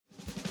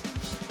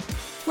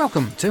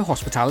Welcome to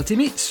Hospitality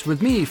Meets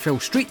with me, Phil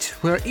Street,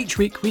 where each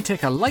week we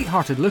take a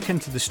light-hearted look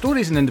into the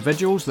stories and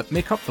individuals that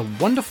make up the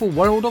wonderful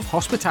world of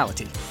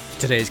hospitality.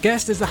 Today's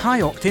guest is the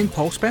high-octane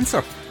Paul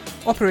Spencer,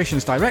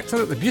 Operations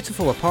Director at the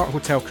beautiful apart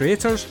hotel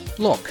creators,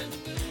 Lock.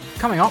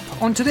 Coming up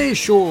on today's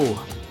show,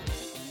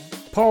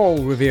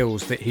 Paul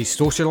reveals that he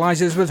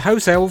socialises with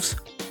house elves.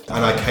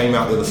 And I came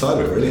out the other side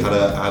of it, really. Had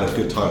a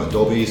good time at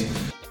Dobby's.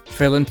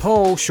 Phil and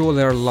Paul show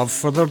their love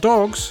for their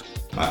dogs.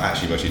 I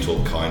actually mostly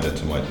talk kinder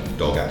to my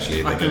dog,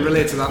 actually. I can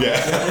relate to that.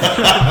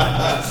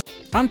 Yeah.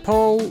 And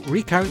Paul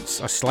recounts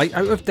a slight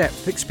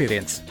out-of-depth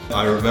experience.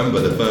 I remember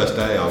the first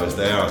day I was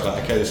there, I was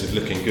like, okay, this is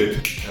looking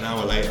good. An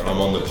hour later,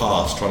 I'm on the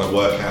pass trying to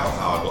work out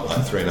how I got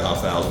like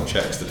 3,500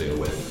 checks to deal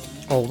with.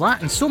 All that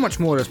and so much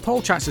more as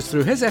Paul chats us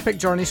through his epic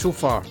journey so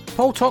far.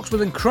 Paul talks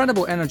with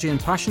incredible energy and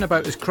passion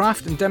about his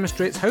craft and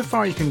demonstrates how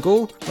far you can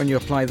go when you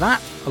apply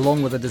that,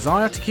 along with a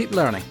desire to keep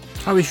learning.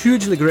 I was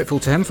hugely grateful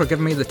to him for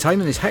giving me the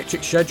time in his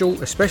hectic schedule,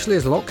 especially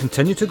as Lock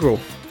continue to grow.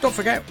 Don't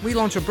forget, we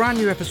launch a brand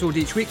new episode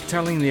each week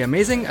telling the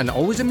amazing and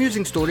always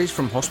amusing stories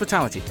from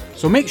hospitality.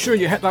 So make sure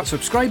you hit that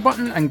subscribe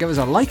button and give us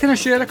a like and a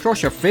share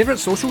across your favourite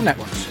social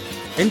networks.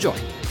 Enjoy!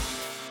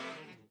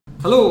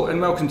 Hello and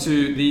welcome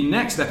to the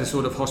next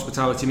episode of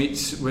Hospitality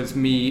Meets with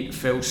me,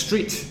 Phil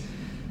Street.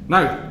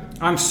 Now,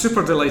 I'm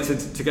super delighted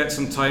to get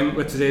some time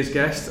with today's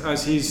guest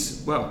as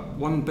he's, well,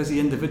 one busy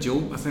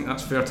individual, I think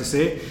that's fair to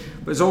say,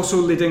 but is also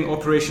leading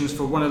operations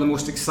for one of the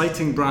most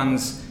exciting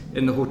brands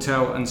in the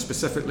hotel and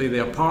specifically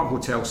the apart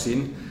hotel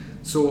scene.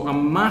 So a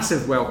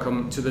massive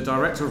welcome to the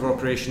Director of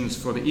Operations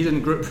for the Eden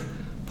Group,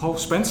 Paul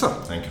Spencer.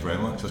 Thank you very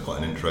much. That's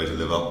quite an intro to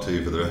live up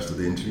to for the rest of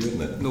the interview,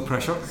 isn't it? No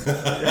pressure.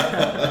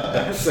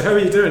 So how are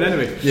you doing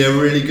anyway? Yeah,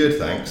 really good,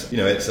 thanks. You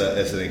know, it's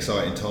an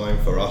exciting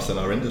time for us and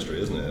our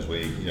industry, isn't it? As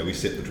we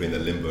sit between the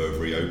limbo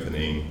of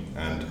reopening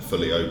and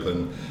fully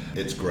open.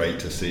 It's great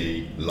to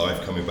see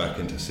life coming back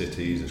into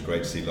cities. It's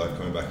great to see life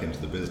coming back into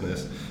the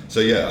business. So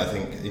yeah, I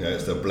think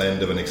it's the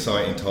blend of an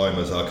exciting time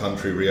as our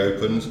country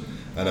reopens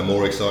and a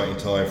more exciting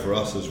time for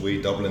us as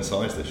we double in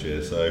size this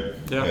year. So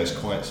yeah. It's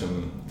quite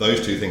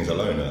those two things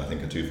alone I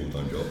think are two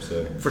full-time jobs.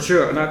 So. For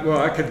sure, and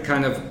I could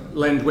kind of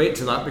lend weight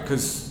to that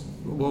because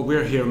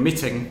we're here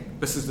meeting.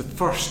 This is the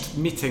first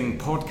meeting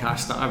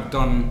podcast that I've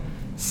done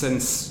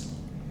since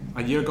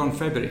a year gone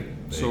February.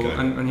 So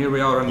and here we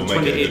are on the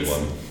 28th. Make it a good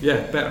one.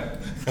 Yeah, better.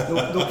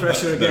 No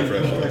pressure again.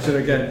 No pressure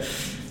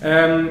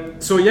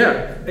again. So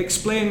yeah,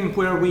 explain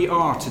where we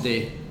are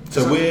today.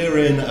 So we're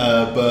in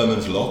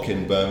Bermondsey Lock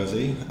in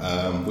Bermondsey,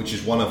 which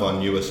is one of our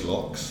newest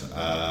locks.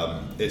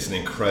 It's an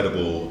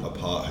incredible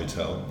apart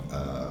hotel.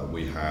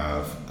 We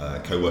have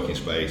a co-working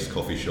space,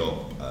 coffee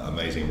shop,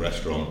 amazing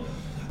restaurant,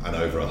 and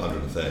over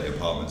 130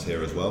 apartments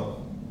here as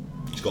well.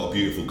 It's got a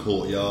beautiful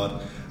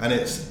courtyard, and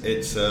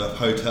it's a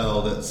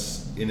hotel that's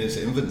in its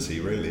infancy,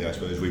 really. I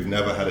suppose we've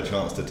never had a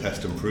chance to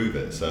test and prove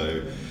it.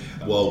 So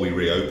while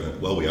we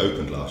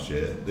opened last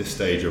year, this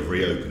stage of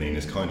reopening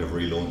is kind of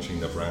relaunching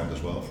the brand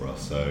as well for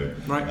us. So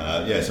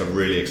right. It's a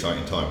really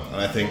exciting time.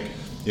 And I think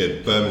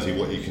Bermondsey,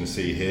 what you can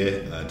see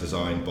here,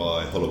 designed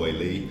by Holloway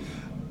Lee,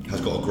 has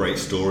got a great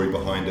story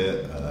behind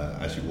it.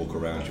 As you walk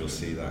around, you'll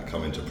see that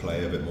come into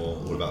play a bit more,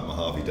 all about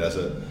Mojave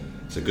Desert.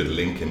 It's a good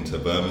link into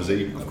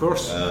Bermondsey. Of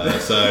course.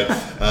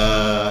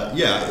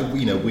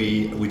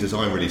 We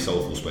design really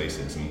soulful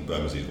spaces, and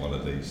Bermondsey is one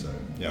of these. So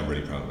I'm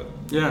really proud of it.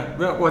 Yeah,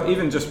 well,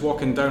 even just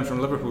walking down from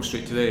Liverpool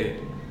Street today,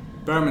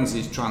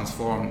 Bermondsey's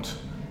transformed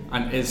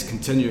and is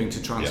continuing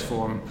to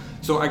transform. Yeah.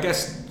 So I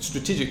guess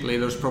strategically,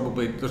 it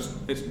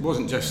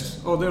wasn't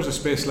just there's a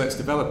space, let's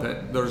develop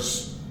it.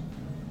 There's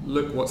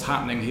look what's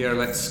happening here.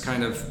 Let's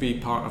kind of be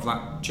part of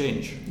that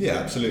change. Yeah,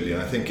 absolutely.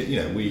 And I think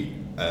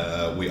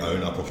we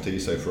own our property,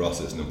 so for us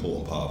it's an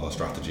important part of our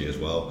strategy as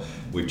well.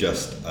 We've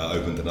just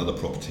opened another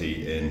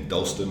property in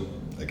Dalston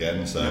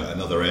again, so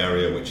another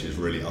area which is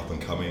really up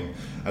and coming.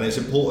 And it's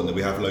important that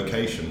we have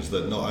locations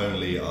that not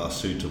only are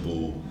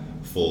suitable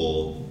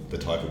for the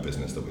type of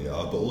business that we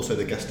are, but also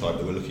the guest type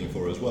that we're looking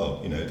for as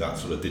well. That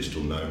sort of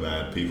digital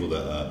nomad, people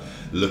that are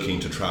looking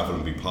to travel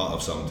and be part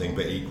of something,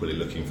 but equally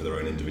looking for their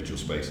own individual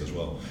space as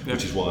well. Yeah.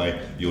 Which is why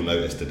you'll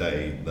notice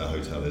today the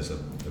hotel is a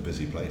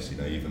busy place,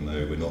 even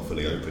though we're not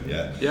fully open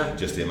yet. Yeah.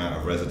 Just the amount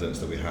of residents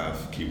that we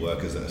have, key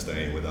workers that are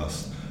staying with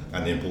us,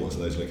 and the importance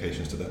of those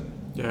locations to them.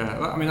 Yeah,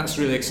 I mean that's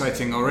really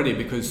exciting already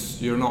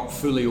because you're not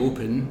fully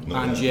open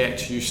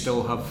yet you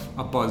still have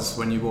a buzz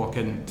when you walk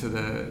into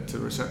the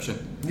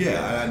reception.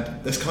 Yeah,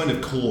 and that's kind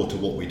of core to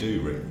what we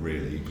do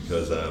really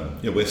because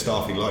we're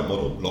staffing light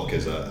model. Lock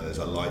is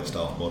a light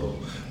staff model,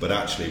 but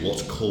actually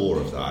what's core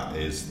of that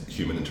is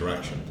human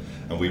interaction,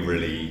 and we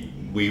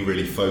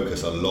really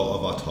focus a lot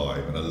of our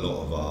time and a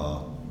lot of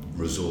our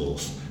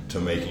resource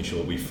to making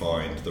sure we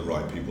find the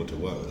right people to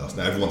work with us.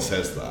 Now everyone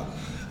says that,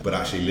 but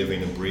actually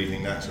living and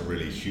breathing that's a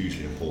really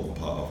hugely important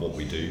part of what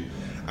we do,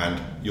 and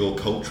your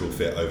cultural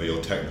fit over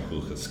your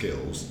technical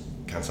skills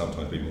can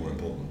sometimes be more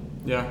important.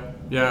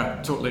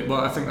 Yeah, totally. Well,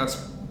 I think that's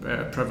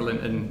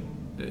prevalent in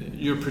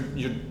you're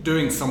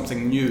doing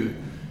something new,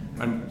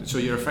 and so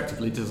you're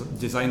effectively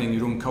designing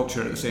your own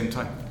culture at the same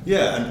time.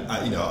 Yeah, and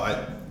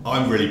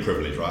I'm really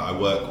privileged, right? I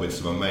work with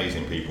some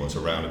amazing people and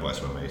surrounded by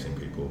some amazing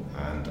people,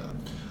 and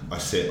I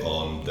sit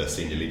on the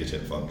senior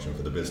leadership function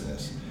for the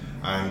business.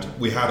 And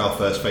we had our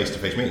first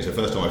face-to-face meetings. The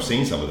first time I've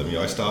seen some of them,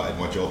 I started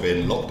my job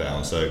in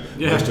lockdown, so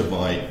most of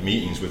my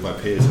meetings with my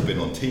peers have been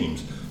on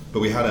Teams. But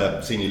we had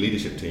a senior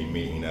leadership team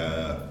meeting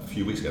a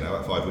few weeks ago now,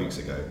 about 5 weeks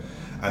ago,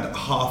 and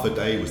half a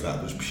day was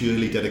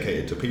purely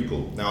dedicated to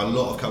people. Now, a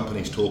lot of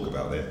companies talk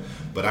about it,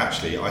 but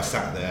actually I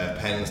sat there,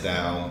 pens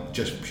down,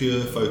 just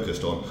pure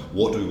focused on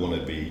what do we want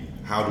to be,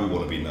 how do we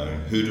want to be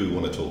known, who do we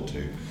want to talk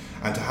to,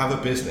 and to have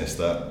a business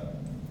that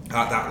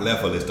at that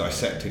level is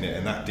dissecting it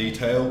in that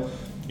detail,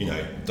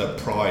 the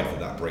pride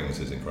that brings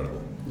is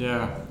incredible.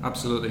 Yeah,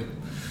 absolutely.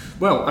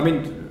 Well, I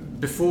mean,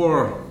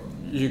 before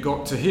you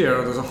got to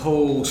here, there's a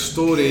whole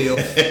story of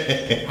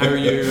how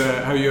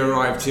you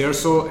arrived here.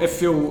 So,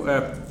 if you'll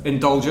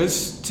indulge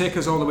us, take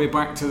us all the way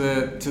back to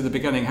the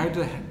beginning. How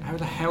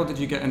the hell did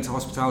you get into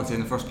hospitality in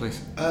the first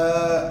place?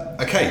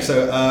 Okay,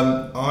 so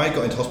I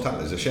got into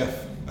hospitality as a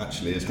chef.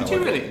 Actually, is how did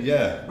you really?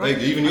 Yeah, right.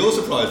 Even you're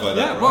surprised by that.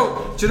 Yeah. Right?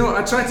 Well, do you know?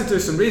 I tried to do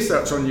some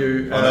research on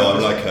you. I know.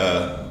 I'm like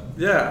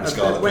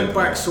I went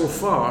back so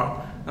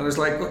far, and I was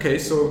like, okay,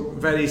 so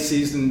very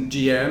seasoned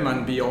GM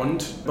and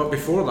beyond. But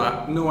before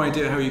that, no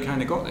idea how you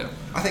kind of got there.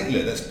 I think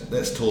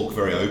let's talk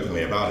very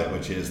openly about it,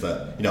 which is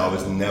that I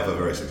was never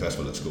very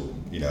successful at school.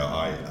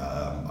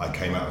 I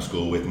came out of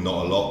school with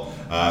not a lot,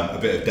 a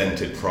bit of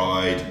dented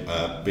pride,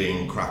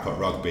 being crap at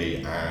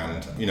rugby,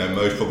 and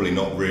most probably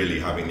not really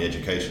having the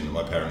education that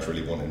my parents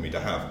really wanted me to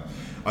have.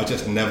 I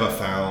just never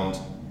found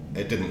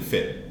it didn't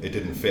fit. It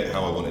didn't fit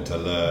how I wanted to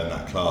learn,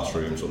 that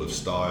classroom sort of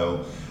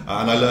style,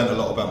 and I learned a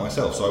lot about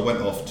myself. So I went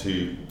off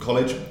to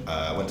college.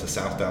 Went to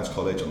South Downs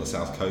College on the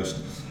south coast,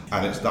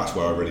 and that's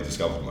where I really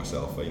discovered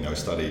myself. I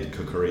studied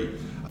cookery,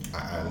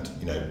 and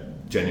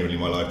genuinely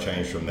my life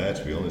changed from there,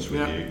 to be honest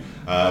with you.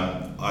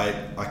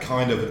 I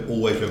kind of had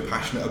always been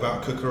passionate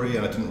about cookery,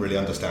 and I didn't really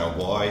understand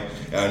why.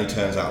 It only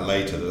turns out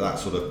later that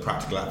sort of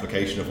practical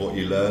application of what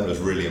you learn was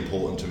really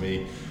important to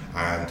me,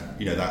 and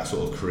that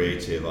sort of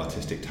creative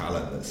artistic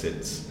talent that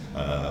sits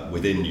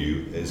within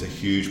you is a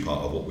huge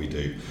part of what we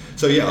do.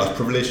 So I was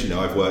privileged.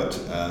 I've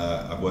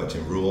worked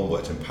in Rouen,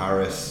 worked in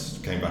Paris,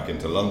 came back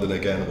into London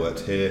again,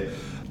 worked here.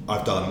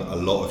 I've done a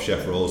lot of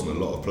chef roles in a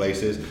lot of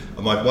places.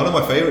 And one of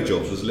my favourite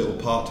jobs was a little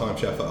part-time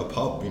chef at a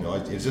pub.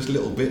 It's just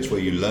little bits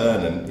where you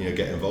learn and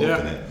get involved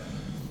in it.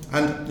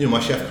 And my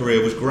chef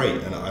career was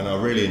great, and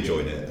I really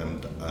enjoyed it.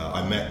 And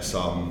I met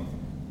some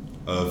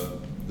of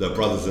the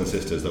brothers and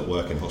sisters that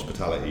work in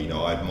hospitality.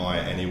 I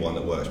admire anyone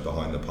that works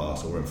behind the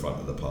pass or in front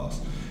of the pass.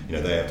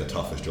 They have the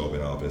toughest job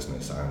in our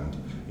business, and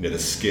the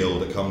skill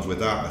that comes with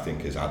that, I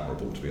think, is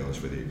admirable, to be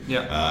honest with you.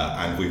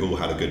 And we've all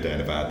had a good day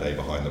and a bad day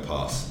behind the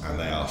pass, and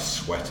they are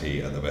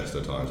sweaty at the best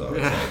of times, I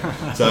would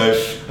say.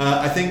 So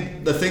I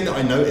think the thing that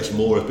I noticed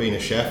more of being a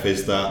chef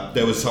is that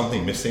there was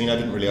something missing. I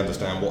didn't really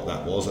understand what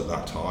that was at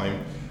that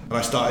time, and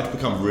I started to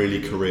become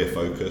really career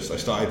focused. I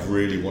started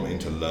really wanting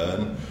to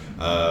learn.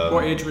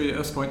 What age were you at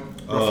this point,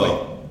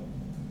 roughly?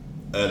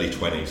 Early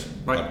 20s.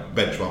 Right. I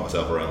benchmarked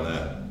myself around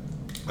there.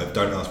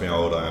 Don't ask me how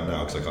old I am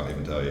now, because I can't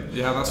even tell you.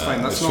 Yeah, that's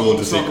fine. That's not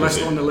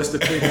on the list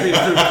of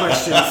pre-approved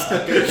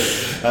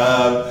questions.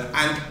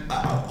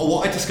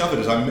 What I discovered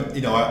is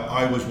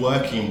I was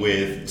working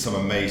with some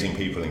amazing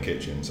people in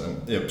kitchens,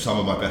 and some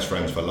of my best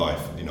friends for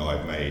life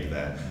I've made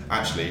there.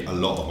 Actually, a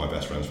lot of my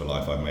best friends for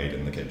life I've made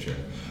in the kitchen.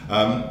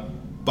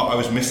 But I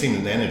was missing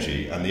an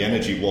energy, and the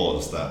energy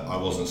was that I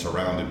wasn't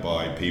surrounded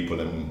by people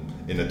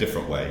in a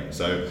different way.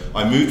 So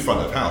I moved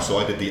front of house, so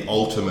I did the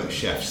ultimate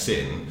chef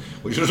sin,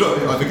 which was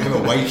I became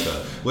a waiter,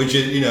 which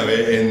is,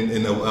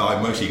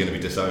 I'm mostly going to be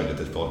disowned if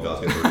this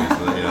podcast gets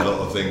released. A lot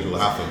of things will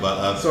happen.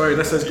 But sorry,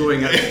 this is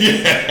going out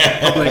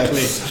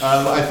publicly.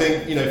 I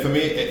think, for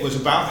me,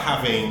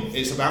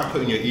 it's about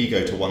putting your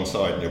ego to one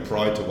side and your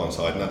pride to one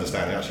side, and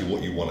understanding actually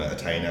what you want to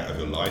attain out of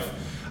your life.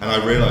 And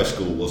I realised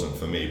school wasn't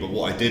for me, but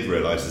what I did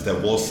realise is there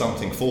was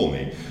something for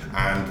me,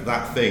 and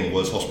that thing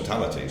was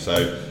hospitality.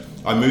 So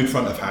I moved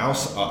front of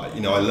house. I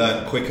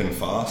learned quick and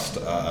fast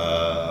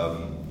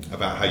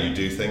about how you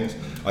do things.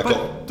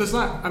 Does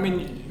that,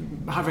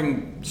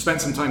 having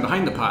spent some time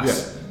behind the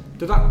pass,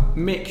 did that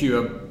make you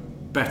a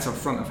better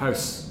front of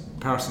house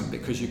person,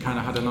 because you kind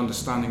of had an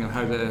understanding of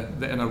how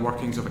the inner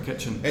workings of a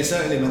kitchen? It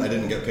certainly meant I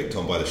didn't get picked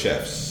on by the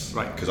chefs,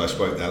 right? Because I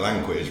spoke their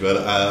language,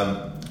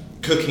 but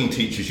cooking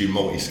teaches you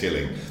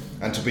multi-skilling,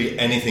 and to be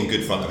anything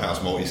good front of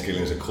house,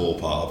 multi-skilling is a core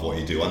part of what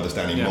you do,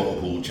 understanding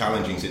multiple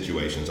challenging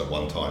situations at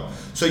one time.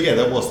 So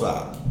there was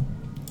that,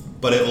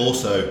 but it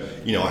also,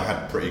 I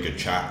had pretty good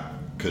chat,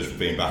 because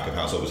being back of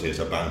house, obviously it's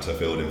a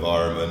banter-filled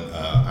environment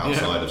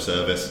outside of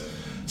service.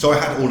 So I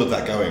had all of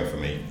that going for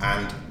me,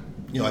 and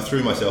I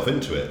threw myself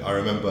into it. I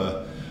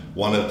remember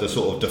one of the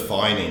sort of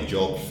defining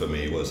jobs for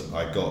me was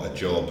I got a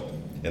job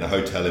in a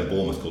hotel in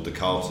Bournemouth called the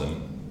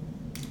Carlton.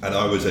 and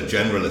I was a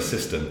general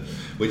assistant,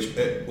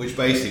 which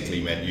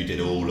basically meant you did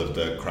all of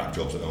the crap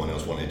jobs that no one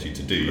else wanted you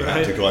to do. You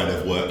had to kind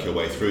of work your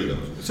way through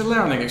them. It's a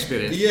learning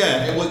experience.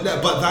 Yeah, it was,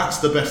 but that's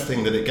the best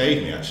thing that it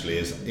gave me, actually,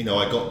 is, you know,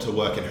 I got to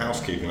work in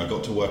housekeeping, I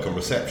got to work on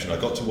reception, I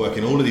got to work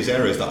in all of these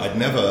areas that I'd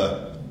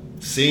never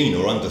seen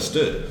or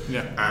understood.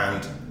 Yeah.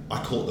 And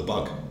I caught the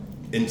bug.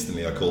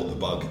 Instantly I caught the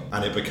bug,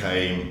 and that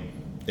became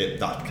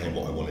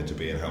what I wanted to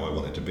be and how I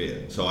wanted to be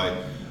it. So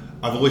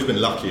I've always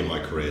been lucky in my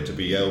career to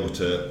be able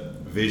to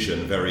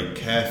vision very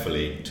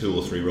carefully 2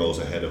 or 3 roles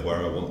ahead of where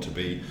I want to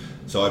be.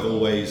 So I've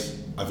always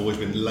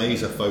been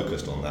laser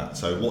focused on that.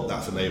 So what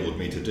that's enabled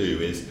me to do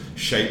is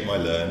shape my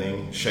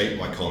learning, shape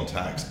my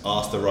contacts,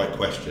 ask the right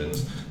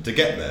questions to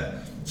get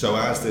there. So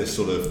as this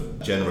sort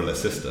of general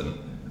assistant,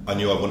 I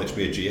knew I wanted to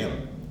be a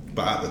GM.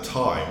 But at the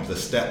time, the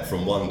step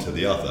from one to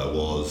the other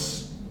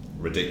was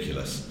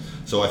ridiculous.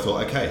 So I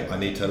thought, okay, I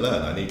need to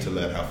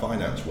learn how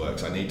finance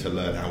works, I need to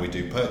learn how we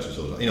do purchase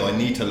orders, you know, I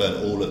need to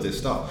learn all of this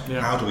stuff.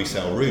 Yeah. How do we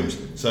sell rooms?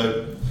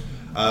 So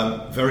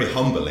very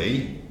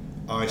humbly,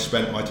 I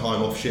spent my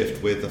time off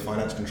shift with the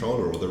finance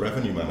controller or the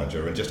revenue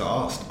manager and just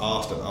asked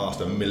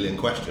a million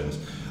questions,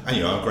 and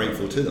you know, I'm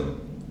grateful to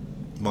them.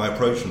 My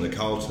approach from the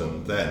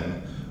Carlton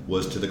then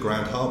was to the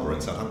Grand Harbour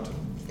in Southampton,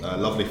 a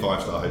lovely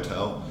 5-star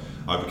hotel.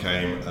 I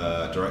became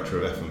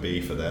director of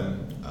F&B for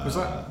them. Was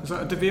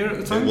that a De Vere at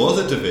the time? It was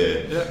a De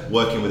Vere, yeah.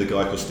 Working with a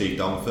guy called Steve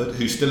Dunford,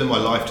 who's still in my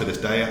life to this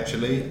day,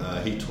 actually.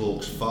 He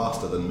talks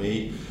faster than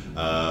me.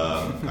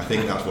 I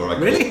think that's where I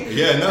Really?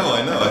 Yeah, no,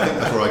 I know. I think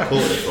that's where I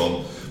caught it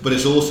from. But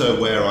it's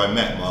also where I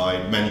met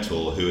my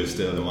mentor, who is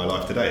still in my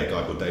life today, a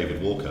guy called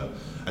David Walker.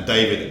 And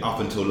David, up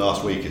until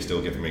last week, is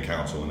still giving me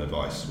counsel and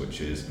advice,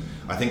 which is,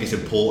 I think it's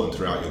important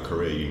throughout your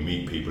career. You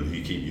meet people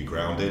who keep you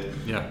grounded.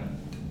 Yeah.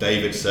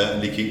 David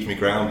certainly keeps me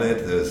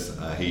grounded.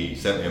 He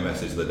sent me a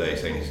message the other day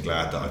saying he's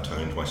glad that I've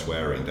toned my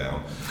swearing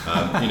down.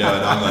 You know,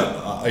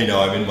 and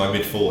I'm in my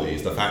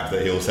mid-40s. The fact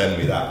that he'll send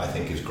me that, I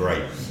think, is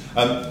great.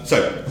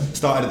 So,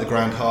 started at the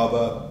Grand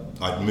Harbour.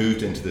 I'd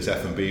moved into this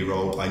F&B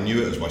role. I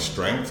knew it was my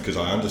strength because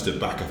I understood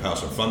back of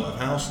house and front of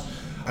house.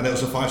 And it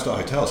was a 5-star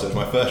hotel, so it was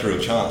my first real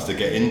chance to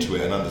get into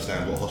it and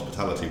understand what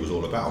hospitality was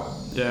all about.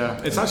 Yeah,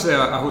 it's actually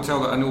a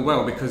hotel that I know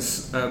well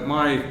because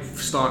my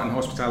start in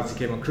hospitality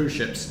came on cruise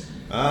ships.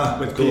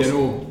 With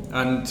P&O,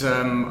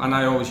 and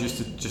I always used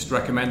to just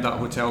recommend that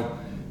hotel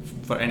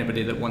for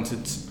anybody that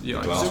wanted, you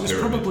know, it was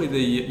probably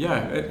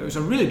it was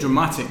a really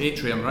dramatic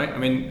atrium, right? I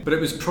mean, but it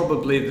was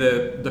probably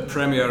the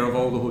premier of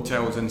all the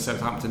hotels in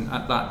Southampton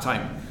at that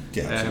time.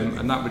 Yeah,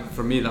 and that would,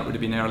 for me, that would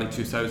have been early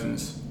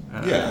 2000s.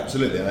 Yeah,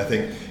 absolutely, and I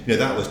think, you know,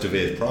 that was De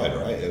Vere's pride,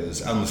 right? It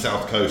was on the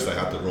south coast. They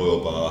had the Royal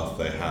Bath,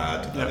 they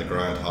had the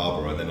Grand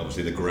Harbour, and then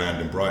obviously the Grand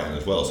in Brighton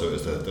as well. So it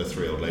was the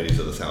 3 old ladies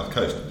of the south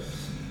coast.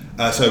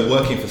 So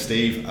working for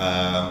Steve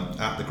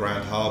at the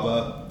Grand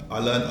Harbour, I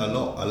learned a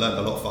lot. I learned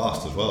a lot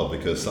fast as well,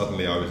 because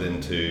suddenly I was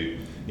into,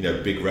 you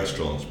know, big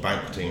restaurants,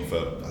 banqueting for,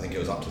 I think it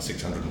was up to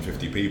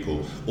 650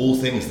 people, all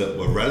things that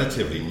were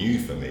relatively new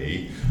for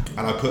me,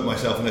 and I put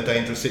myself in a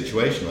dangerous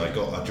situation. I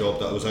got a job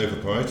that I was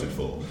over-promoted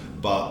for,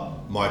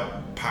 but my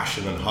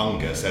passion and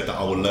hunger said that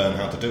I will learn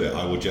how to do it.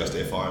 I will just,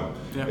 if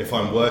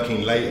I'm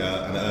working later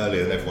and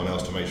earlier than everyone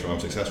else to make sure I'm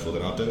successful,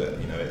 then I'll do it.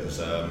 You know,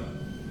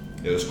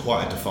 it was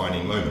quite a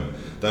defining moment.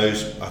 I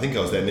think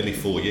I was there nearly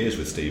 4 years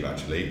with Steve,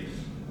 actually.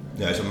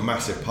 You know, it's a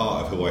massive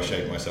part of who I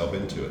shaped myself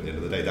into at the end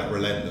of the day. That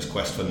relentless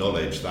quest for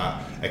knowledge,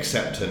 that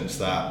acceptance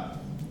that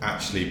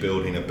actually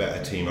building a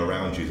better team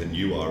around you than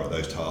you are at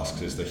those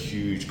tasks is the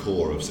huge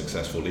core of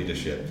successful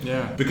leadership.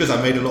 Yeah. Because I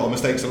made a lot of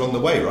mistakes along the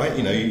way, right?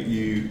 You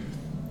know,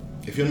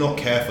 if you're not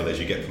careful as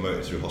you get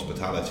promoted through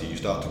hospitality, you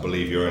start to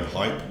believe your own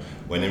hype,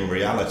 when in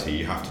reality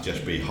you have to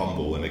just be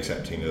humble and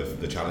accepting of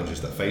the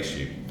challenges that face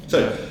you.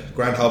 So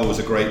Grand Harbour was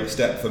a great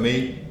step for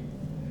me.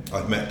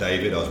 I'd met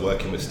David, I was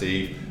working with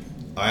Steve.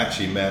 I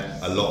actually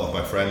met a lot of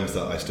my friends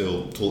that I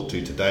still talk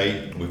to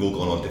today. We've all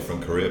gone on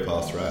different career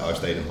paths throughout. I've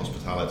stayed in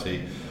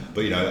hospitality,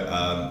 but, you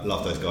know,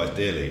 love those guys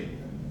dearly.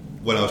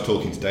 When I was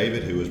talking to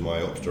David, who was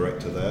my ops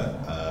director there,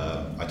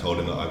 I told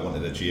him that I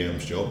wanted a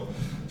GM's job.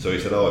 So he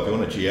said, if you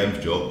want a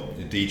GM's job,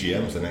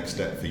 DGM's the next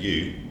step for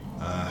you.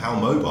 How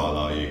mobile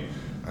are you?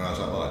 And I was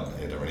like, well,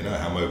 I don't really know.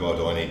 How mobile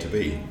do I need to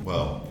be?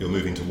 Well, you're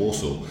moving to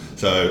Warsaw.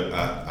 So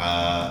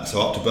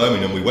up to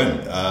Birmingham we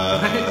went.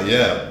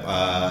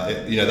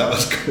 You know, that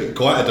was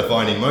quite a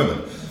defining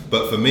moment.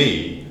 But for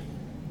me,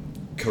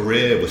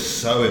 career was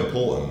so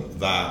important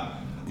that,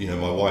 you know,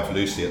 my wife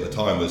Lucy at the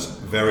time was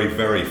very,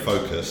 very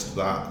focused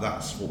that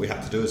that's what we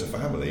had to do as a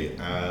family.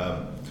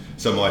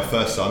 So my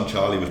first son,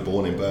 Charlie, was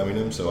born in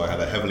Birmingham, so I had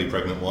a heavily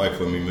pregnant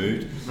wife when we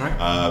moved.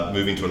 Right.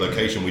 Moving to a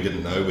location we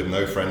didn't know with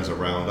no friends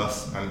around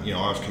us, and, you know,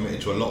 I was committed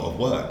to a lot of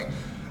work,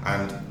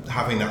 and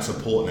having that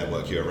support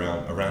network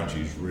around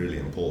you is really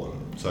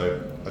important.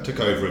 So I took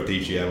over a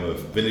DGM of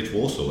Village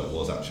Warsaw, it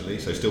was actually,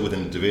 so still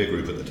within the De Vere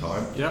group at the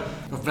time. Yeah,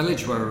 the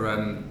Village were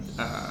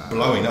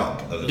blowing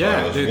up at the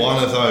time. It was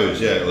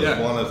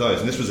one of those,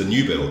 and this was a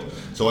new build.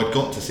 So I'd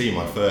got to see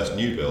my first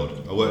new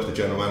build. I worked with a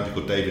general manager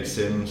called David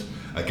Sims,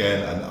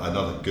 again,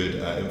 another good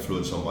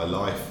influence on my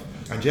life.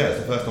 And yeah, it's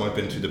the first time I've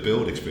been to the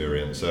build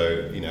experience.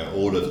 So, you know,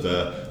 all of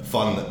the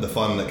fun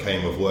that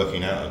came of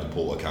working out of the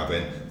porter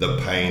cabin, the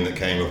pain that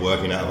came of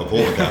working out of a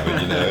porter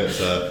cabin, you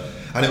know,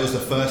 and it was the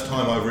first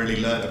time I really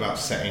learned about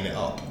setting it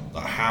up.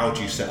 Like, how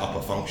do you set up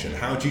a function?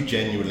 How do you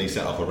genuinely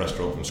set up a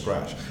restaurant from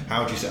scratch?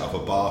 How do you set up a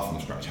bar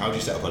from scratch? How do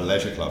you set up a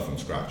leisure club from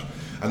scratch?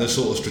 And the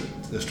sort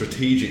of the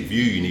strategic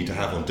view you need to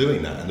have on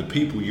doing that, and the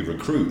people you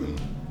recruit,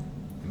 and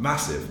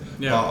massive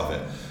part of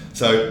it.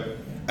 So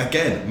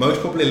again,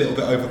 most probably a little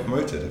bit over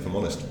promoted, if I'm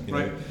honest. You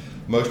know,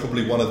 most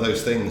probably one of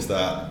those things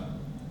that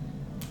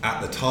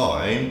at the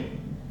time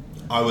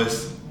I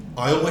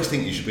always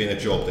think you should be in a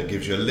job that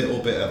gives you a little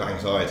bit of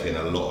anxiety and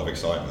a lot of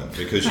excitement,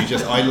 because you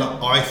just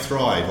I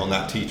thrive on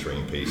that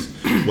teetering piece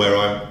where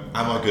am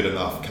I good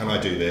enough? Can I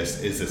do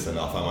this? Is this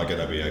enough? Am I going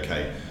to be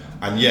okay?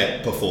 And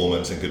yet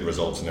performance and good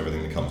results and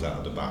everything that comes out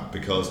of the back,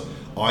 because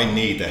I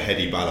need the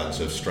heady balance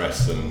of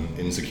stress and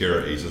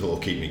insecurity to sort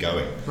of keep me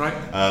going. Right.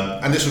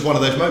 And this was one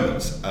of those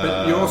moments.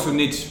 But you also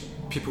need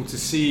people to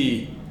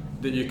see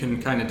that you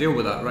can kind of deal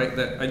with that, right?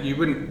 That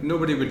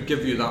nobody would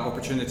give you that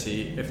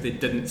opportunity if they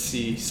didn't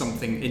see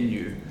something in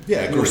you.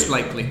 Yeah, most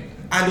likely.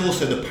 And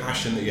also the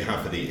passion that you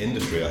have for the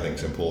industry, I think,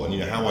 is important.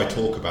 You know, how I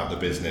talk about the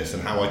business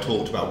and how I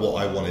talked about what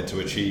I wanted to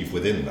achieve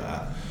within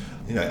that.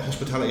 You know,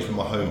 hospitality's been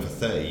my home for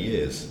 30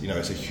 years. You know,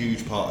 it's a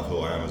huge part of who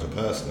I am as a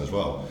person as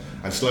well.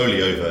 And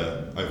slowly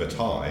over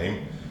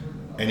time,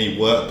 any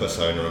work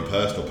persona and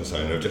personal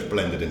persona have just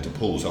blended into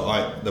Paul. So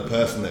the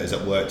person that is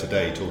at work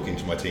today, talking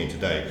to my team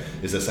today,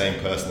 is the same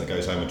person that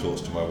goes home and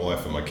talks to my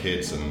wife and my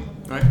kids and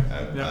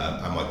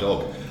my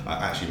dog. I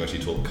actually mostly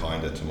talk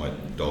kinder to my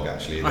dog,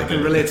 actually. I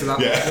can relate to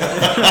that.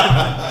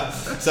 Yeah.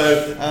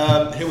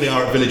 So here we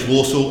are at Village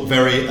Walsall.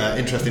 Very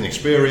interesting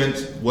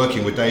experience.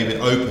 Working with David,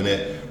 open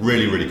it.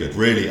 Really, really good.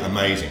 Really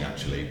amazing,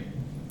 actually.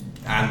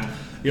 And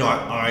you know,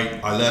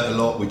 I learned a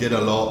lot, we did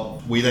a lot.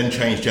 We then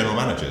changed general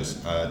managers.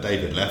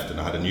 David left and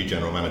I had a new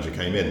general manager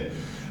came in.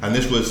 And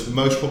this was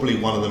most probably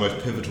one of the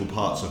most pivotal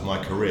parts of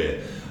my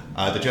career.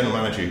 The general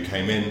manager who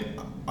came in,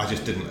 I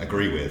just didn't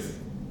agree with.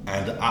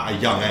 And at a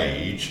young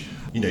age,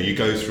 you know, you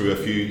go through a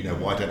few, you know,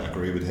 why don't I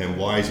agree with him?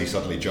 Why is he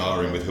suddenly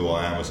jarring with who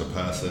I am as a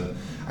person?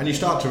 And you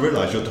start to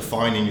realise you're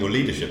defining your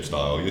leadership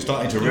style. You're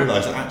starting to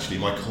realise that actually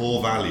my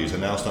core values are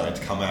now starting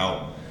to come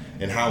out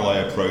in how I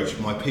approach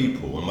my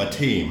people and my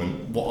team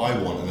and what I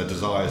want and the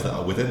desires that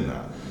are within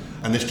that.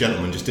 And this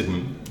gentleman just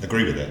didn't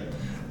agree with it.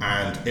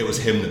 And it was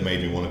him that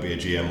made me want to be a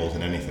GM more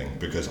than anything,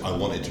 because I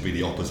wanted to be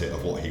the opposite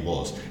of what he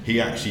was.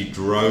 He actually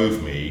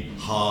drove me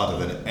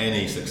harder than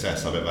any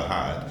success I've ever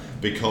had,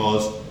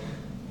 because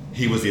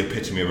he was the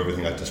epitome of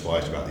everything I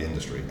despised about the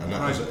industry. And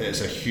that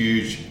it's a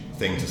huge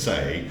thing to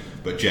say,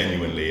 but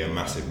genuinely a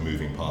massive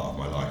moving part of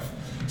my life.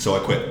 So I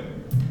quit.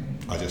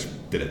 I just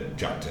did it,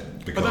 jacked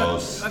it,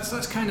 because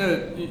that's kind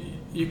of,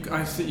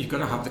 I think you've got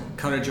to have the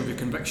courage of your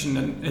conviction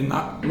in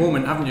that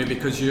moment, haven't you?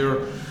 Because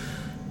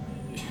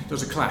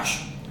there's a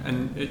clash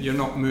and you're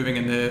not moving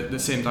in the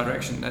same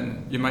direction,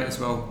 then you might as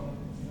well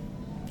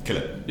kill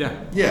it. Yeah.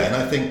 And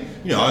I think,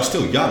 you know, I was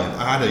still young.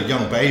 I had a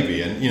young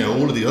baby, and you know,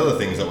 all of the other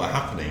things that were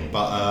happening,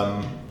 but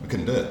I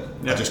couldn't do it.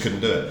 I just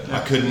couldn't do it. I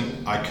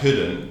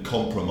couldn't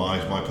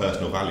compromise my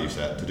personal value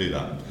set to do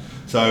that.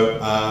 So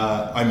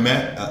I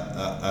met,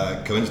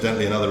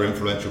 coincidentally, another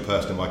influential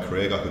person in my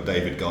career, a guy called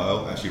David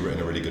Guile, actually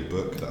written a really good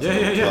book. That's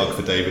a plug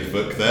for David's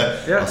book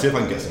there. Yeah. I'll see if I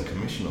can get some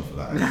commission off of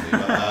that,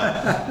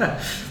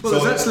 actually.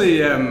 Well, there's actually,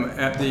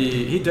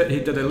 he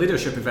did a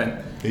leadership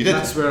event. He did?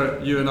 That's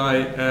where you and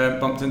I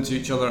bumped into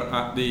each other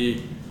at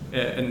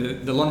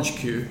in the lunch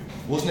queue.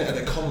 Wasn't it at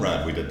the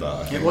Conrad we did that?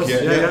 I think? It was, yeah,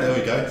 there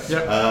we go.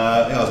 Yeah.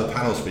 I was a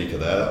panel speaker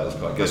there, that was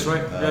quite good. That's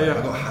right,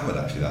 I got hammered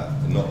actually,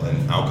 not in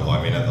alcohol,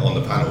 I mean on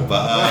the panel,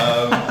 but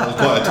it was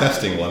quite a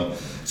testing one.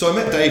 So I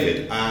met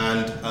David,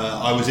 and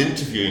I was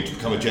interviewing to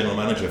become a general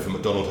manager for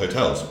McDonald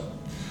Hotels.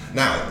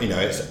 Now, you know,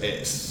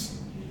 it's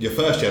your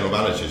first general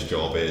manager's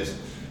job is,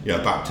 you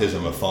know,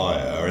 baptism of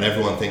fire, and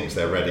everyone thinks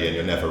they're ready and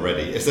you're never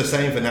ready. It's the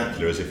same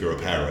vernacular as if you're a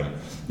parent.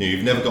 You know,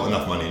 you've never got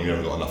enough money and you've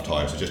never got enough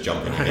time, so just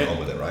jump in and get on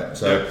with it, right?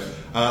 So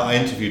I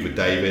interviewed with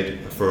David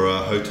for a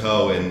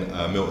hotel in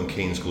Milton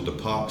Keynes called the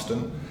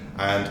Parkston,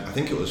 and I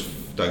think it was,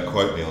 don't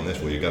quote me on this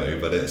where you're going to,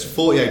 but it's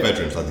 48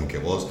 bedrooms, I think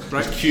it was.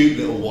 Right. This cute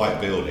little white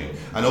building,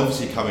 and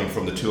obviously coming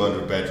from the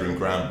 200 bedroom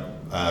Grand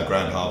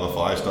Harbour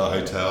 5-star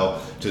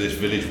hotel to this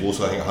Village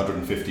Walsall, I think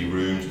 150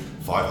 rooms,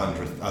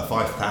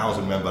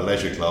 5,000 member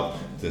leisure club,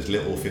 this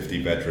little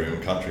 50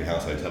 bedroom country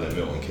house hotel in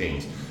Milton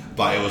Keynes.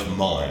 But it was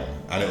mine,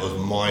 and it was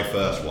my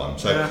first one.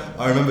 So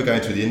I remember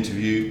going through the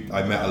interview.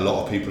 I met a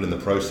lot of people in the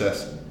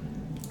process.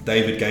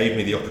 David gave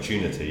me the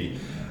opportunity,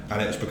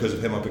 and it was because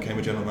of him I became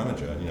a general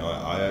manager. You know,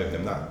 I owe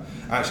him that.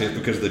 Actually, it's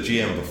because of the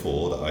GM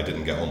before that I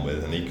didn't get on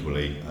with, and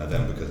equally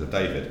then because of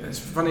David. It's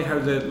funny how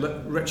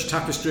the rich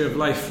tapestry of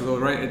life, though,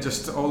 right? It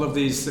just, all of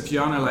these, if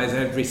you analyse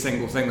every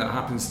single thing that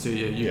happens to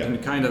you, you can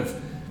kind of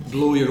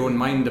blow your own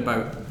mind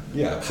about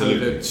how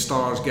the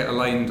stars get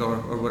aligned or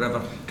whatever.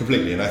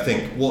 Completely, and I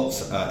think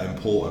what's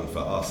important for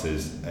us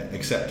is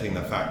accepting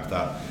the fact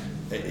that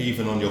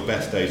even on your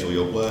best days or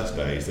your worst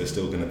days, there's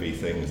still going to be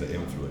things that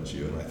influence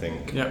you. And I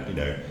think, you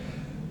know,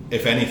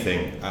 if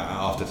anything,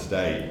 after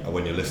today,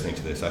 when you're listening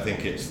to this, I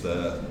think it's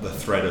the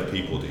thread of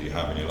people that you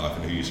have in your life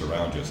and who you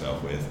surround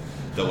yourself with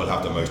that will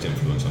have the most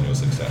influence on your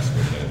success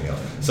more than anything else.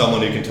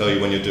 Someone who can tell you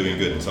when you're doing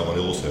good, and someone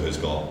who also has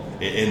got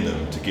it in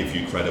them to give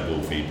you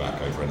credible feedback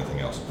over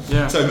anything else.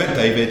 Yeah. So met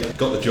David,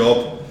 got the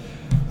job.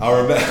 I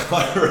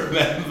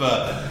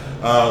remember,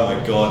 oh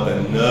my God,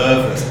 the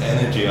nervous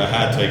energy I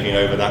had taking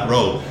over that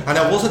role. And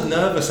I wasn't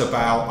nervous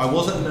about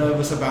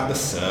the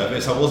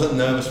service, I wasn't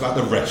nervous about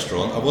the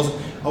restaurant,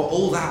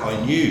 all that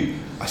I knew.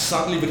 I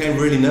suddenly became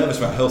really nervous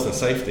about health and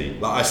safety.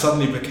 Like, I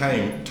suddenly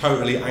became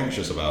totally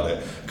anxious about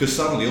it, because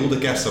suddenly all the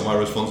guests are my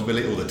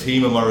responsibility, all the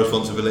team are my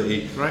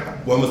responsibility. Right.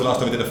 When was the last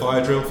time we did a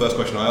fire drill? First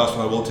question I asked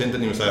when I walked in,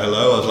 didn't even say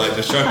hello. I was like,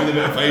 just show me the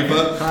bit of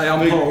paper. Hi,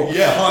 I'm Paul.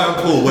 Yeah, hi,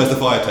 I'm Paul. Where's the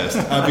fire test?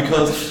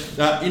 Because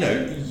you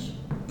know,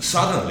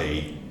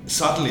 suddenly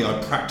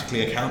I'm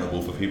practically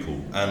accountable for people,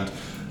 and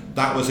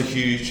that was a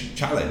huge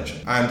challenge.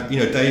 And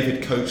you know,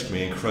 David coached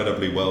me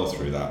incredibly well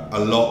through that. A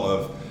lot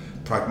of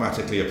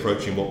pragmatically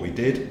approaching what we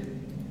did.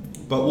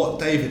 But what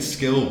David's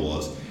skill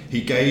was,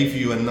 he gave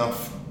you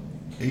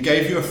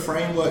a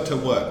framework to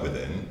work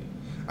within,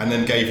 and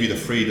then gave you the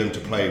freedom to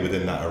play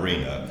within that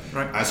arena.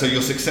 Right. And so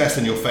your success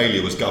and your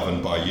failure was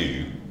governed by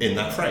you in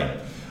that frame.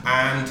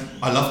 And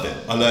I loved it.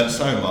 I learned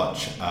so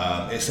much.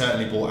 It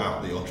certainly brought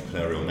out the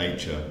entrepreneurial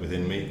nature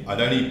within me.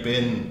 I'd only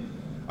been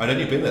at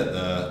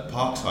the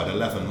Parkside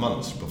 11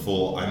 months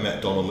before I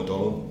met Donald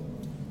McDonald.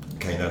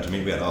 Came down to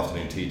me, we had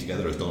afternoon tea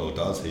together, as Donald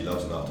does. He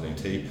loves an afternoon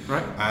tea.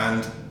 Right.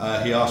 And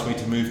he asked me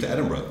to move to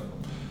Edinburgh.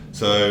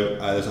 So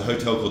there's a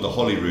hotel called the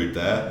Holyrood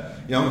there.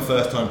 You know, I'm a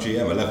first-time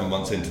GM, 11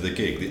 months into the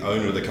gig. The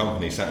owner of the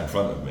company sat in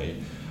front of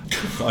me.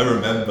 I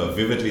remember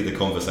vividly the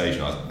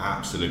conversation.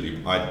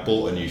 I'd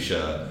bought a new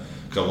shirt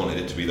because I wanted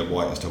it to be the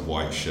whitest of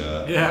white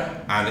shirt.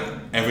 Yeah. And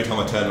every time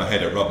I turned my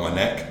head, it rubbed my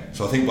neck.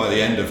 So I think by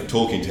the end of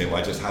talking to him,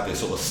 I just had this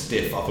sort of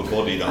stiff upper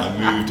body that I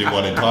moved in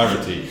one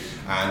entirety.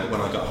 And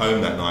when I got home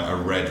that night, a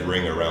red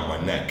ring around my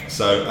neck.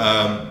 So,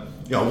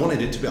 I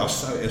wanted it to be, it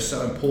was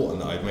so important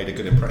that I'd made a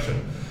good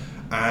impression.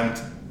 And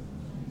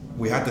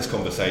we had this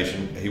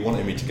conversation. He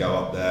wanted me to go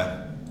up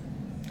there,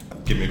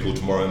 give me a call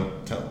tomorrow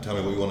and tell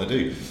me what you want to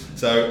do.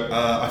 So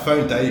I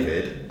phoned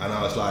David and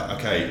I was like,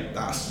 okay,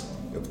 that's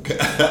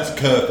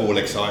curveball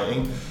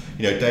exciting.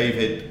 You know,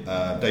 David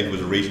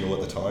was a regional at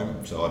the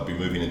time, so I'd be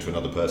moving into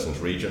another person's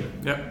region.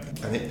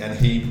 Yep. And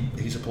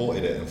he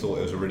supported it and thought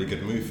it was a really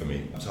good move for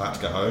me. So I had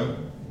to go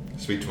home,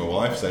 speak to my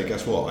wife, say,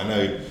 guess what? I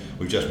know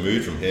we've just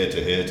moved from here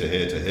to here to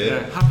here to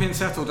here. Yeah. Happy and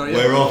settled, are you?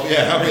 We're off.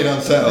 Yeah, happy and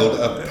unsettled.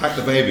 Pack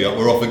the baby up.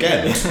 We're off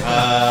again.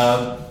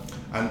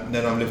 And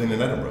then I'm living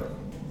in Edinburgh.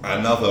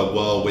 Another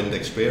whirlwind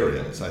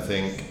experience. I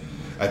think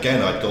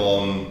again I'd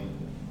gone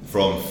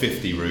from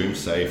 50 rooms,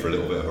 say for a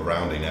little bit of a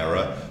rounding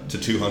error, to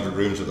 200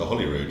 rooms at the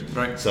Holyrood.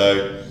 Right.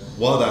 So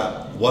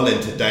while in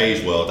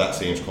today's world that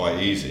seems quite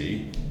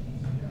easy,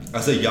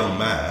 as a young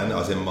man, I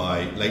was in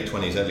my late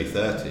 20s, early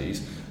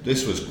 30s,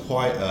 this was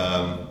quite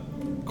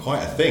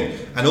a thing.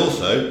 And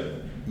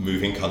also,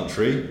 moving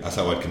country, that's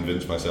how I'd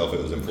convinced myself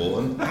it was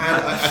important, and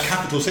a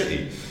capital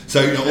city.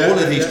 So all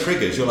of these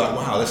triggers, you're like,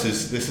 wow, this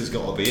has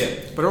got to be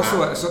it. But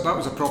also, so that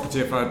was a property,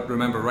 if I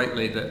remember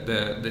rightly, that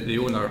the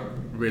owner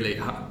really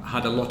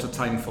had a lot of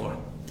time for.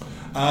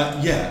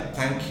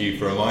 Thank you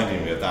for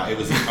reminding me of that. It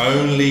was the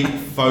only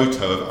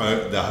photo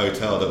of the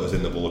hotel that was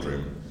in the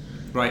boardroom.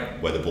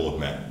 Right. Where the board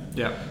met.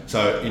 Yeah.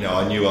 So,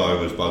 I knew I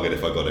was buggered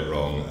if I got it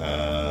wrong.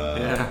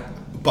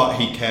 But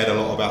he cared a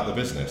lot about the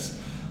business.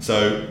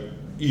 So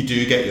you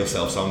do get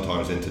yourself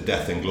sometimes into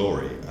death and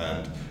glory.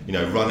 And,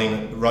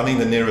 running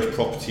the nearest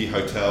property,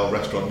 hotel,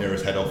 restaurant,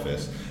 nearest head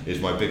office is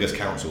my biggest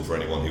counsel for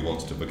anyone who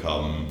wants to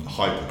become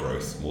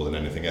hyper-growth more than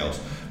anything else.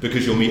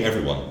 Because you'll meet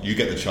everyone. You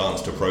get the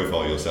chance to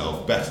profile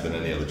yourself better than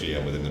any other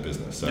GM within the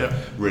business. So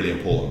really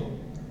important.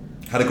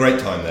 Had a great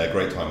time there,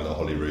 great time at the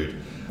Holyrood.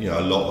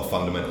 A lot of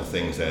fundamental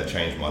things there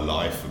changed my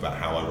life about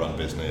how I run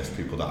business,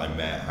 people that I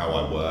met, how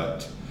I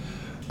worked.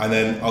 And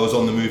then I was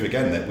on the move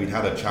again. We'd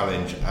had a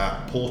challenge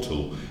at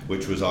Portal,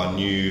 which was our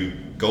new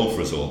golf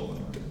resort.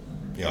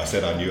 I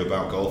said I knew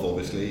about golf,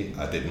 obviously.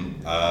 I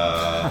didn't.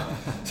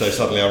 So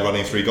suddenly I'm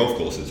running 3 golf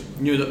courses.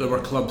 Knew that there were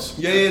clubs.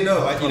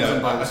 I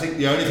think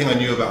the only thing I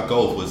knew about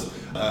golf was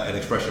an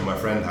expression my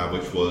friend had,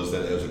 which was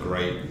that it was a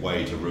great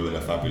way to ruin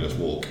a fabulous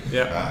walk.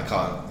 I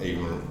can't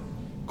even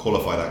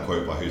qualify that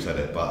quote by who said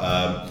it,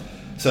 but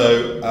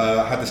so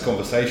I had this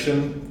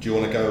conversation. Do you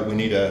want to go? We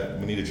need a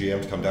GM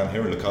to come down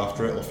here and look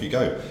after it. Off you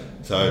go.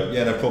 So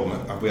no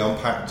problem. Have we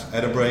unpacked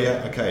Edinburgh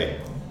yet? Okay.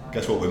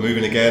 Guess what? We're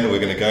moving again.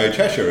 We're going to go.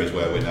 Cheshire is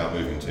where we're now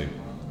moving to.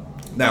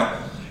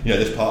 Now,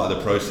 this part of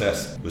the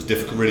process was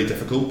really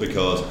difficult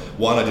because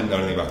one, I didn't know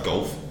anything about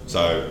golf,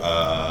 so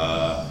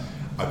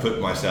I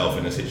put myself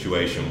in a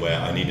situation where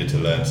I needed to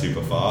learn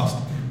super fast.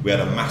 We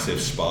had a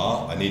massive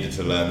spa. I needed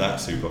to learn that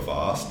super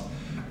fast.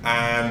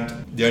 And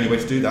the only way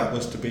to do that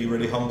was to be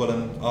really humble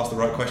and ask the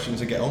right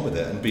questions and get on with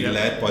it and be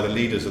led by the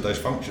leaders of those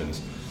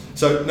functions.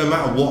 So no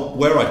matter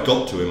where I'd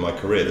got to in my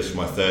career, this was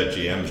my third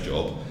GM's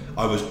job,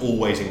 I was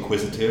always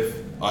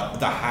inquisitive.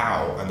 The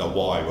how and the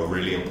why were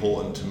really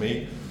important to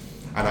me.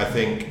 And I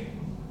think,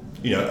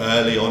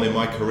 early on in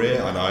my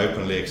career, and I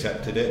openly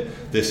accepted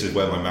it, this is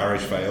where my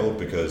marriage failed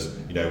because,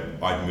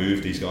 I'd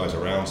moved these guys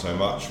around so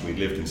much. We'd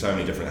lived in so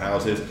many different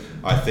houses.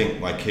 I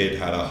think my kid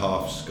had a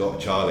half Scot,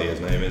 Charlie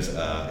his name is,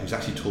 who's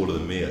actually taller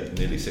than me at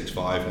nearly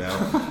 6'5"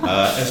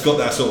 now. It's got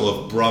that sort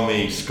of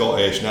Brummy,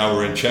 Scottish, now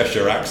we're in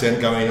Cheshire accent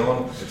going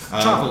on.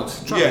 Travelled.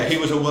 Yeah, he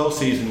was a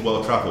well-seasoned,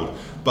 well-travelled.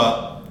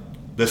 But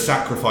the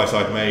sacrifice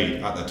I'd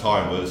made at the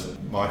time was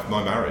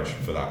my marriage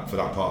for that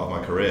part of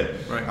my career.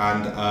 Right.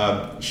 And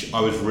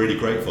I was really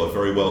grateful, I was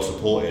very well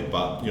supported,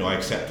 but I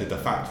accepted the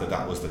fact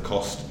that was the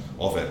cost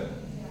of it.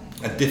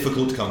 And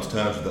difficult to come to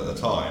terms with at the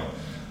time,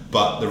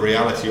 but the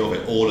reality of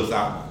it, all of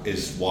that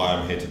is why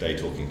I'm here today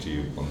talking to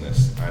you on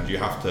this. And you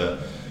have to,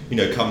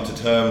 come to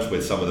terms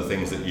with some of the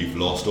things that you've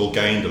lost or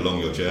gained along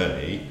your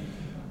journey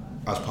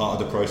as part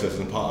of the process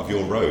and part of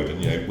your road,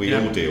 and we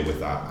all deal with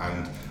that,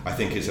 and I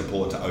think it's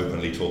important to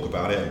openly talk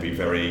about it and be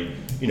very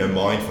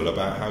mindful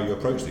about how you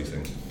approach these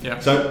things.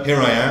 So here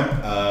I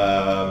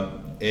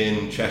am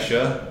in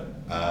Cheshire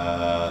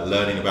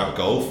learning about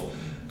golf.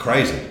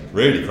 Crazy,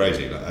 really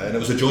crazy, and it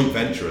was a joint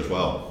venture as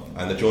well,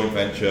 and the joint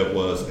venture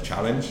was a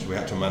challenge. We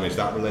had to manage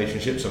that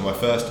relationship. So my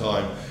first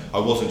time, I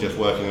wasn't just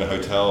working in a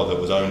hotel that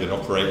was owned and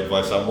operated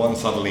by someone.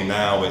 Suddenly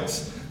now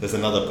there's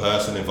another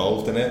person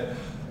involved in it.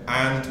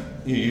 And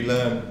you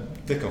learn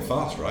thick and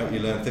fast, right? You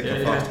learn thick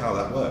and fast how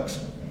that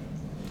works.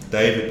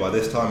 David, by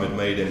this time, had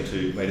made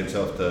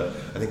himself the,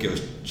 I think it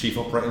was Chief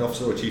Operating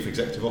Officer or Chief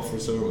Executive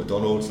Officer at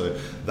McDonald's. So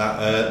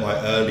that my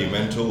early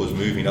mentor was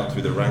moving up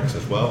through the ranks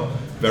as well.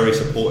 Very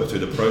supportive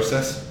through the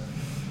process.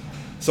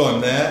 So I'm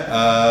there,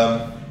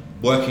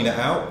 working it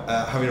out,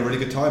 having a really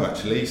good time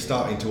actually,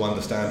 starting to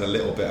understand a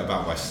little bit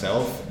about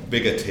myself.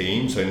 Bigger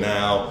team, so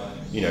now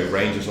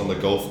ranges on the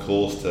golf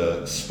course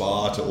to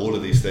spa to all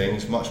of these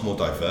things, much more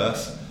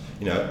diverse.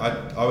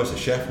 I was a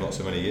chef not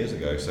so many years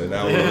ago, so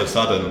now all of a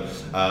sudden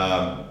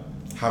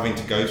having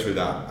to go through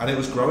that, and it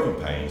was growing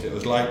pains. It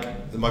was like,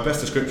 my best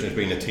description is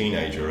being a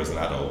teenager as an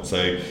adult.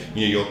 So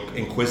you're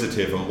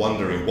inquisitive and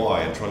wondering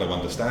why and trying to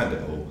understand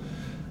it all.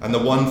 And the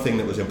one thing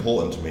that was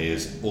important to me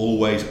is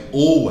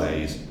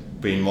always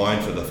being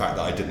mindful of the fact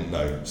that I didn't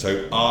know.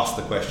 So ask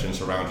the questions,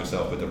 surround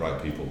yourself with the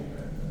right people.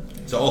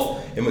 So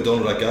off in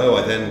McDonald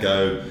I then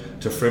go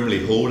to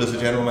Frimley Hall as a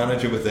general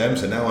manager with them.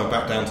 So now I'm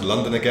back down to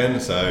London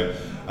again. So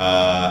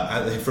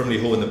at the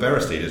Frimley Hall in the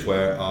Berestead is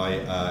where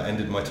I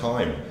ended my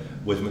time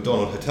with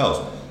McDonald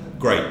Hotels.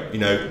 Great,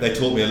 they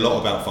taught me a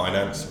lot about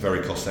finance,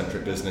 very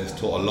cost-centric business,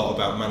 taught a lot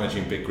about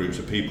managing big groups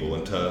of people,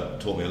 and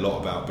taught me a lot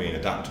about being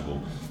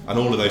adaptable. And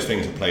all of those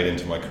things have played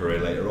into my career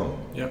later on.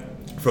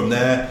 From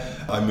there,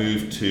 I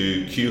moved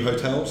to Q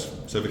Hotels,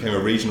 so I became a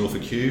regional for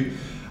Q.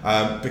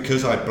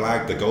 Because I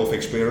blagged the golf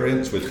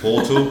experience with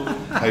Portal,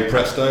 hey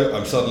presto,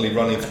 I'm suddenly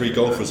running 3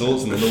 golf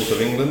resorts in the north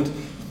of England.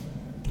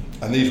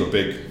 And these were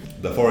big.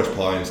 The Forest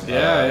Pines,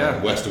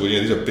 Westerwood,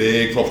 these are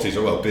big properties,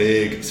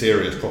 big,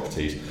 serious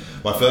properties.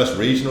 My first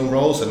regional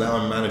role, so now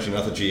I'm managing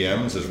other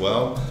GMs as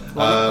well.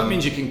 Well, that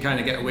means you can kind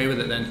of get away with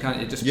it then, can't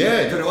you? Just put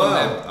it on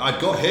there. I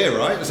got here,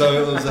 right?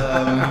 So it was,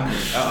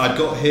 I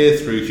got here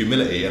through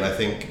humility, and I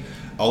think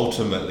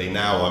ultimately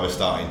now I'm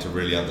starting to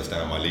really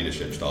understand my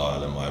leadership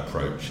style and my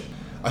approach.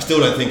 I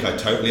still don't think I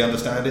totally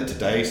understand it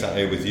today, sat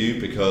here with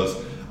you, because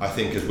I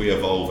think as we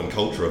evolve and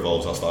culture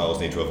evolves, our styles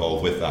need to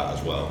evolve with that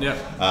as well.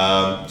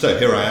 So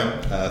here I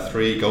am,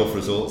 3 golf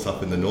resorts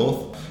up in the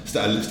north,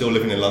 still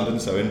living in London,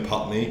 so in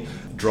Putney,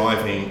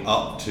 driving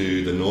up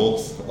to the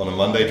north on a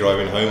Monday,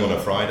 driving home on a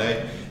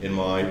Friday in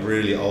my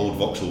really old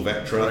Vauxhall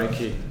Vectra.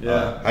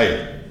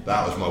 Hey,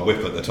 that was my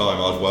whip at the time.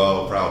 I was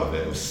well proud of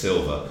it. It was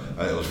silver.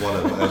 It was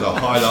a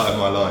highlight of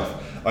my life.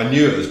 I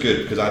knew it was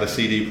good because I had a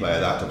CD player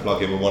that I had to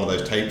plug in with one of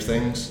those tape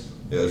things.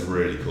 It was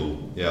really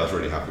cool. Yeah, I was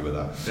really happy with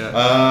that.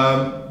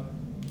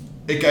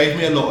 It gave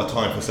me a lot of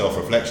time for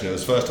self-reflection. It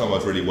was the first time I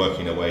was really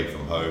working away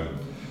from home.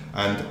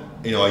 And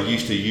I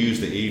used to use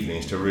the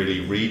evenings to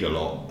really read a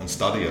lot and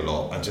study a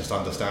lot and just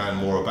understand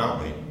more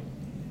about me.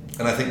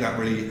 And I think that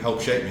really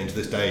helped shape me. And to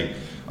this day,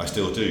 I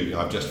still do.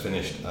 I've just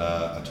finished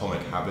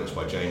Atomic Habits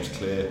by James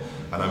Clear,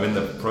 and I'm in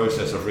the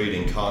process of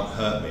reading Can't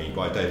Hurt Me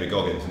by David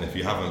Goggins. And if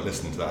you haven't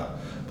listened to that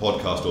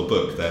podcast or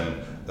book,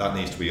 then that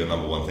needs to be your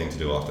number one thing to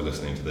do after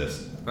listening to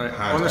this. Right.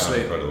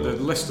 Honestly, the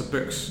list of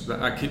books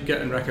that I keep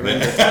getting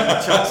recommended.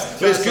 But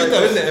it's good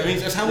though, isn't it? I mean,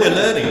 that's how we're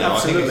learning now.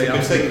 Absolutely, I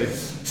think it's a good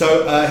thing.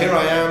 So here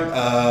I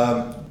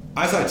am.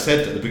 As I'd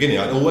said at the beginning,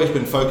 I'd always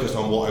been focused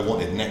on what I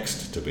wanted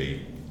next to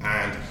be.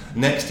 And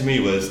next to me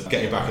was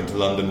getting back into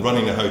London,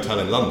 running a hotel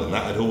in London.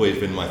 That had always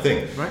been my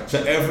thing. Right.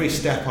 So every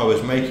step I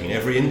was making,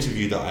 every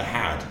interview that I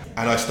had,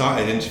 and I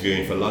started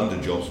interviewing for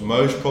London jobs,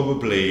 most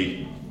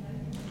probably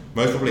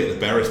at the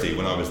Berestead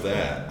when I was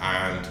there.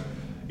 And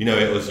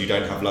it was, you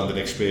don't have London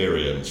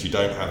experience.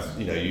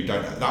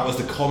 That was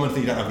the common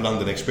thing, you don't have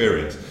London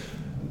experience.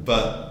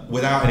 but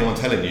without anyone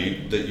telling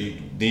you that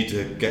you need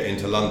to get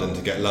into London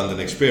to get London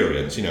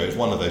experience. It's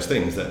one of those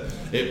things that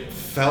it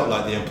felt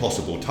like the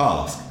impossible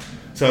task.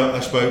 So I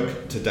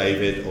spoke to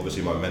David,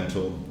 obviously my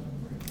mentor,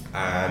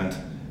 and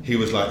he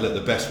was like, look,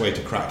 the best way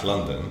to crack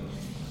London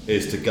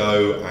is to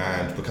go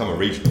and become a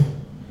regional,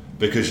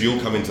 because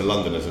you'll come into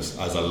London as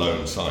a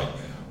lone site.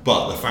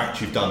 But the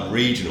fact you've done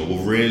regional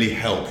will really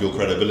help your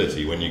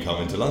credibility when you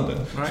come into London.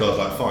 Right. So I was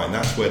like, fine,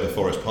 that's where the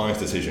Forest Pines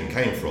decision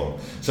came from.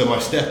 So my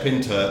step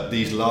into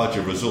these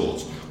larger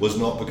resorts was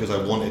not because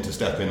I wanted to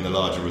step in the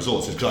larger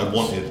resorts, it's because I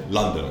wanted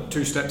London.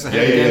 2 steps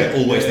ahead.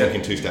 Yeah, always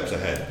thinking 2 steps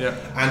ahead. Yeah.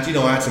 And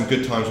I had some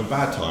good times and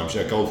bad times.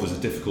 Golf was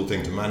a difficult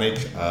thing to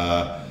manage.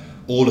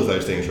 All of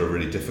those things were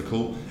really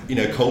difficult.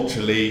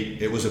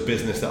 Culturally, it was a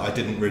business that I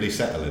didn't really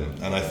settle in.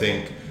 And I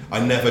think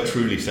I never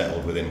truly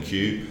settled within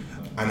Q.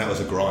 And that was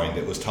a grind,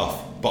 it was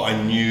tough. But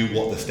I knew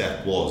what the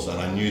step was, and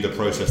I knew the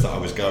process that I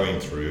was going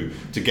through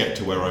to get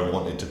to where I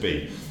wanted to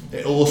be.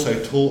 It also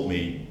taught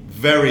me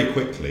very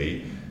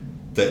quickly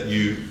that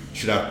you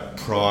should have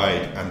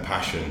pride and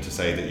passion to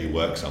say that you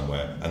work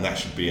somewhere, and that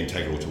should be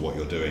integral to what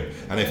you're doing.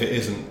 And if it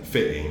isn't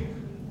fitting,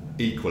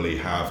 equally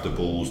have the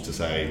balls to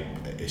say,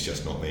 it's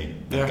just not me,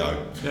 and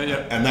go.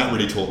 Yeah. And that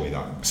really taught me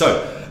that.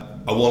 So,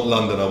 I want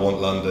London.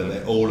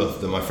 All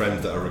of my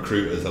friends that are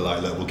recruiters are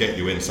like, look, we'll get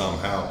you in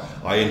somehow.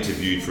 I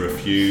interviewed for a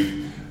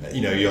few.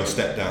 You'll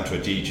step down to a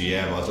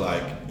DGM. I was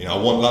like, I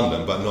want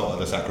London, but not at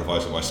the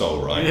sacrifice of my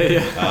soul, right?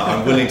 Yeah.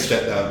 I'm willing to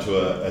step down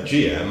to a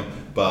GM,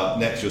 but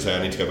next you'll say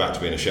I need to go back to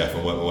being a chef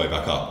and work my way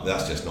back up.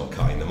 That's just not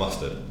cutting the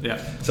mustard. Yeah.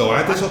 So I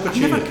had this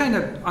opportunity. I never kind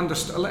of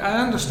understand. I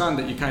understand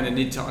that you kind of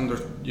need to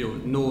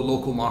know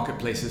local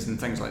marketplaces and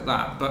things like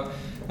that, but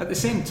at the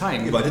same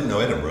time, but I didn't know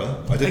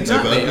Edinburgh. I didn't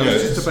exactly. know. I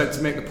was just about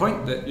to make the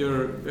point that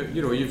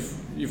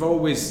you've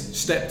always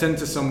stepped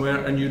into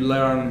somewhere and you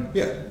learn.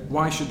 Yeah.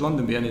 Why should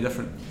London be any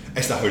different?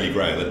 It's the holy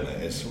grail, isn't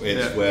it?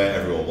 It's where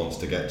everyone wants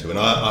to get to, and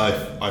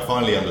I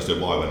finally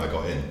understood why when I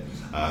got in.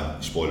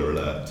 Spoiler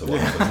alert to what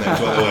happens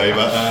next, by the way.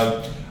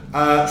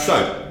 But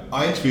so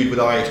I interviewed with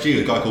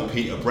IHG a guy called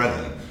Peter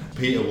Brennan.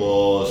 Peter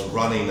was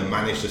running the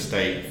managed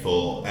estate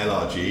for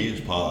LRG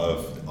as part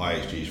of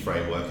IHG's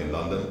framework in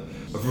London.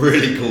 A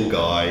really cool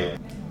guy,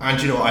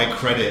 and I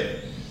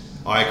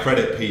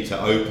credit Peter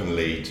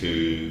openly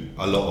to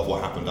a lot of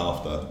what happened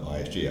after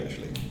IHG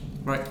actually.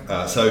 Right.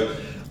 So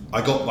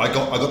I got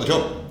the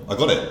job. I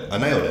got it. I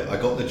nailed it.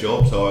 I got the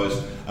job. So I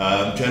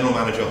was general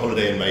manager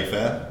Holiday Inn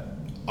Mayfair.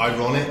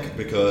 Ironic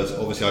because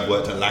obviously I'd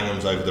worked at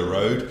Langham's over the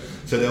road,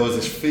 so there was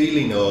this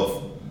feeling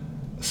of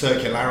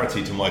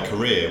circularity to my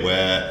career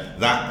where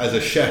that as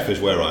a chef is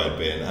where I had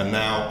been, and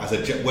now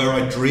where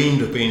I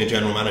dreamed of being a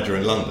general manager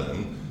in London.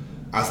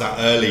 As that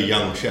early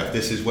young chef,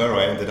 this is where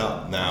I ended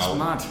up now. It's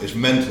mad. It's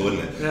mental,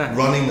 isn't it? Yeah.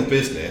 Running the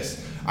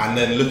business and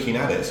then looking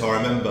at it. So I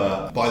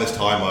remember by this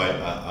time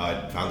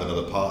I found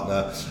another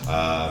partner,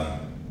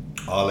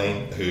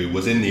 Arlene, who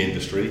was in the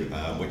industry,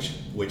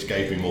 which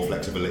gave me more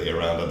flexibility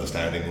around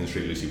understanding the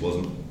industry. Lucy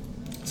wasn't.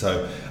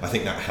 So I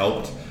think that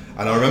helped.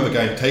 And I remember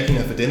taking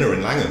her for dinner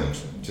in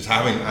Langham's, just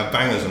having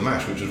bangers and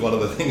mash, which was one of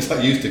the things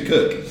I used to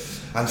cook,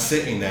 and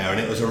sitting there, and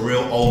it was a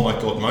real oh my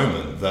god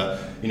moment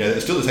that,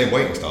 it's still the same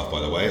waiting staff, by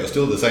the way, it was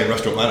still the same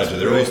restaurant manager,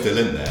 they're all still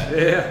in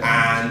there.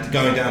 Yeah. And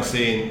going down,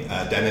 seeing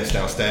Dennis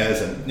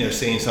downstairs, and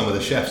seeing some of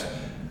the chefs,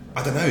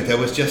 I don't know, there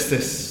was just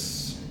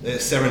this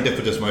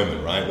serendipitous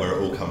moment, right, where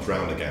it all comes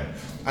round again.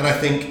 And I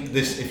think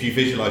this, if you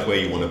visualise where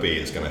you want to be,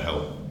 it's going to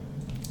help.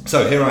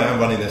 So here I am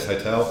running this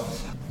hotel,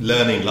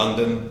 learning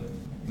London,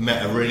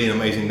 met a really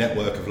amazing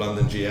network of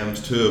London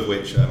GMs, 2 of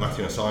which,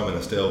 Matthew and Simon,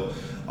 are still,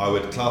 I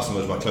would class them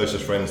as my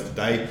closest friends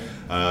today,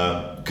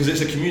 because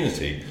it's a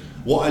community.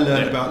 What I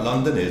learned about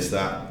London is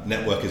that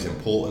network is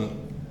important,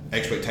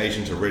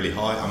 expectations are really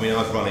high. I mean, I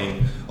was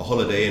running a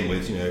Holiday Inn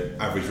with,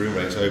 average room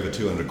rates over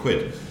 200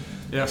 quid.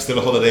 Yeah. Still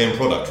a Holiday Inn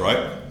product,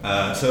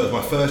 right? So it was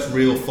my first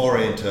real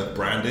foray into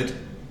branded,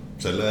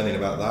 so learning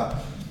about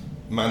that.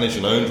 Managed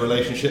and owned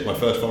relationship, my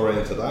first foray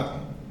into that.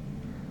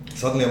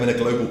 Suddenly I'm in a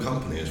global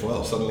company as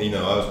well. Suddenly,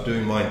 I was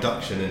doing my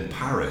induction in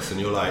Paris, and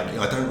you're like,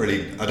 I don't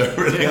really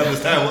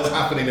understand what's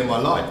happening in my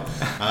life.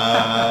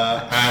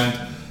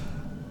 And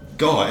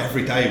God,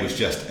 every day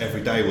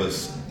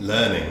was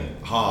learning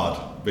hard,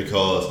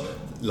 because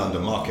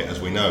London market,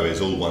 as we know,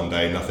 is all one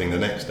day, nothing the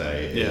next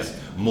day. It's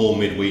more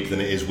midweek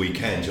than it is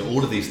weekends.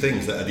 All of these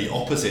things that are the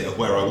opposite of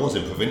where I was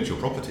in provincial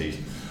properties.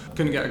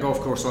 Couldn't get a golf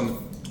course on the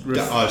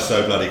roof. I was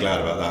so bloody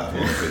glad about that, to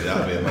be honest with you. That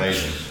would be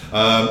amazing.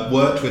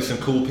 Worked with some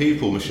cool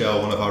people.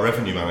 Michelle, one of our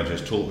revenue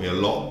managers, taught me a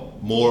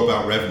lot more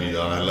about revenue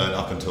than I learned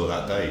up until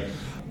that day.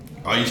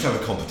 I used to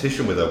have a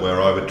competition with her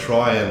where I would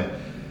try and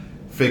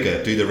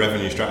do the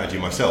revenue strategy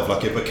myself.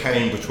 Like, it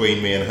became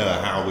between me and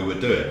her how we would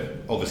do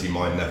it. Obviously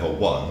mine never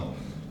won.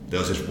 There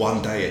was this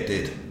one day it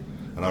did.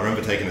 And I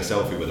remember taking a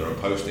selfie with her and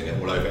posting it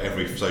all over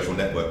every social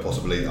network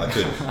possibly I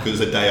could. It was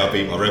the day I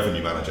beat my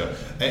revenue manager.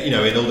 In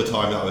all the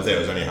time that I was there, it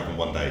was only happened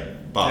one day.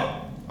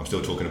 But I'm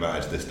still talking about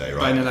it to this day,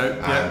 right? Finding out,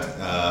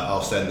 and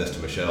I'll send this to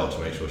Michelle to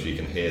make sure she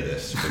can hear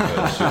this,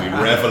 because she'll be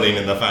reveling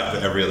in the fact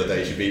that every other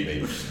day she beat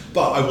me.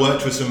 But I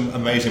worked with some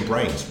amazing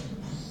brains,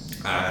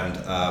 and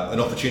an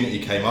opportunity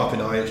came up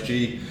in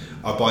IHG.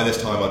 By this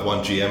time I'd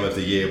won GM of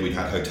the year, we'd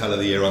had Hotel of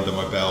the Year under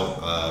my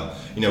belt.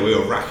 We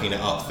were racking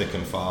it up thick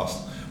and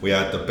fast. We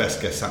had the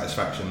best guest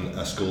satisfaction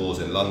scores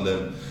in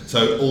London.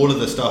 So all of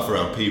the stuff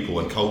around people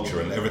and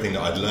culture and everything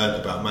that I'd learned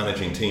about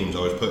managing teams, I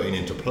was putting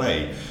into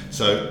play.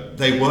 So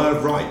they were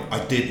right.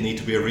 I did need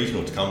to be a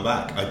regional to come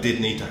back. I did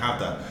need to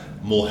have that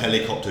more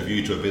helicopter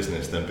view to a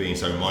business than being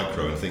so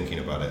micro and thinking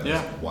about it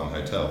as one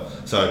hotel.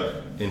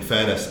 So in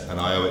fairness, and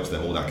I owe it to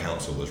them, all that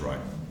counsel was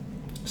right.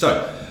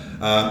 So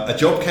a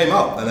job came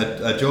up, and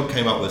a job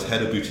came up was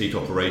head of boutique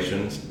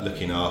operations,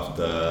 looking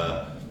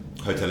after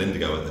Hotel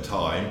Indigo at the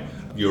time,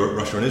 Europe,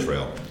 Russia and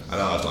Israel. And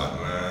I was like,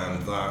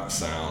 man, that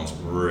sounds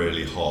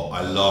really hot.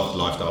 I loved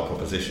lifestyle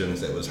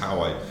propositions.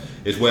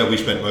 It's where we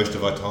spent most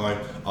of our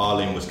time.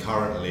 Arlene was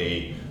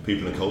currently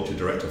People and Culture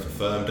Director for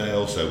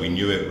Firmdale, so we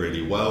knew it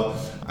really well.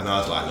 And I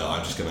was like, look,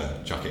 I'm just going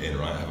to chuck it in,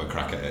 right? Have a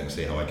crack at it and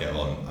see how I get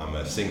on. I'm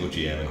a single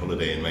GM in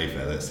Holiday Inn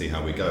Mayfair. Let's see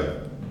how we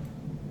go.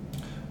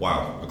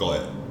 Wow, I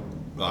got it.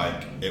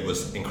 It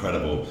was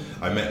incredible.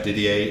 I met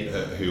Didier,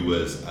 who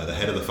was the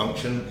head of the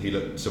function. We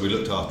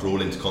looked after all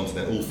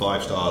Intercontinental, all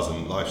 5 stars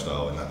and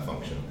lifestyle in that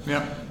function.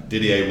 Yeah.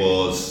 Didier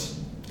was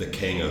the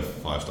king of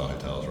 5-star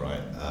hotels,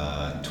 right?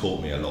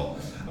 Taught me a lot.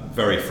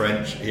 Very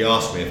French. He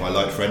asked me if I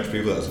liked French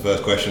people. That was the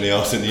first question he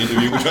asked in the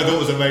interview, which I thought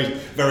was amazing.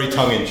 Very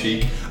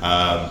tongue-in-cheek.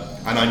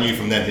 And I knew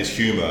from then his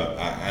humour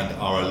and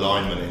our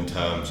alignment in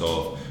terms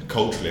of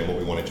culturally and what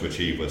we wanted to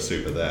achieve was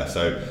super there.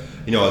 So,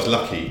 I was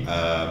lucky.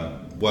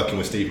 Working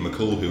with Stephen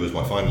McCall, who was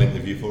my final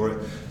interview for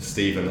it.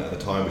 Stephen at the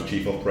time was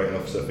Chief Operating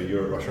Officer for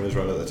Europe, Russia and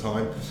Israel at the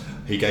time.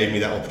 He gave me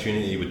that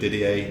opportunity with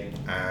Didier,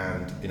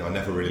 and I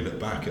never really looked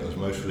back. It was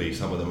mostly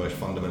some of the most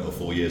fundamental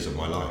 4 years of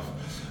my life.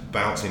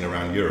 Bouncing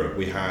around Europe,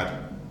 we had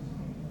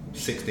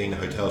 16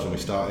 hotels when we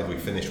started, we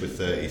finished with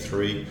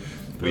 33.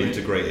 We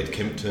integrated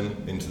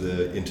Kimpton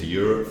into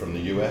Europe from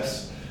the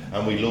US,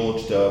 and we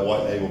launched a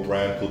white label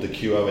brand called the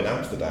QO in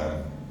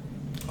Amsterdam.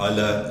 I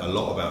learned a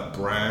lot about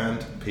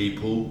brand,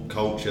 people,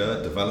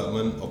 culture,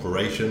 development,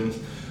 operations,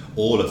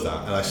 all of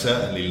that. And I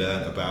certainly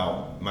learned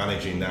about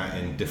managing that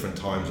in different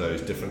time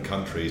zones, different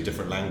countries,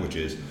 different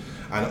languages,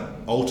 and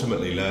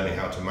ultimately learning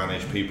how to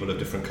manage people of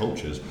different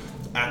cultures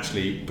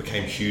actually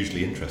became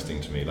hugely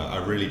interesting to me.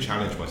 I really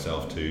challenged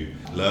myself to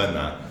learn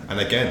that. And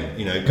again,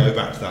 go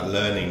back to that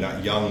learning,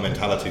 that young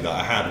mentality that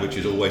I had, which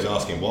is always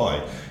asking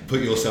why.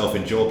 Put yourself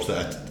in jobs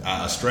that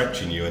are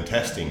stretching you and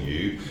testing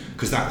you,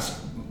 because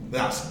that's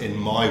in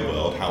my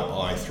world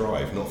how I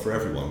thrive. Not for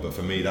everyone, but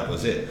for me that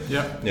was it.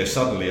 Yeah.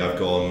 Suddenly I've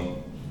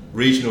gone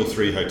regional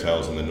 3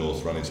 hotels in the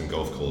north running some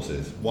golf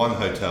courses, 1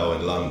 hotel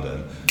in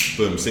London,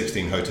 boom,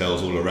 16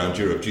 hotels all around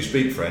Europe. Do you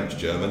speak French,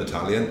 German,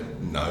 Italian?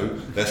 No.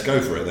 Let's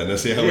go for it then.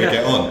 Let's see how we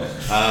get on.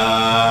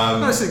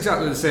 That's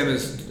exactly the same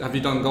as, have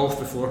you done golf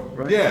before,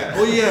 right? Yeah.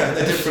 Well, yeah.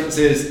 The difference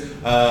is,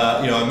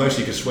 I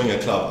mostly could swing a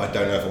club. I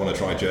don't know if I want to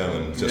try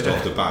German just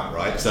off the bat,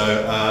 right?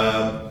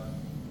 So,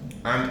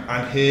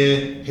 and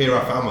here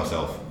I found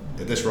myself.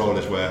 This role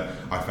is where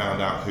I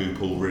found out who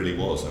Paul really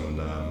was,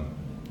 and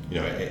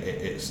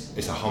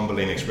it's a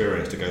humbling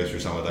experience to go through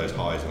some of those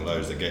highs and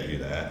lows that get you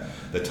there.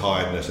 The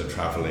tiredness of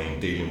travelling,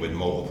 dealing with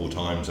multiple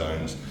time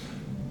zones,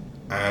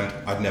 and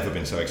I'd never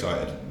been so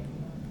excited.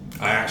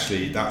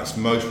 That's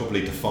most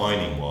probably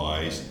defining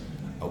wise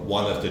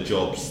one of the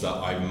jobs that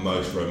I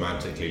most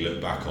romantically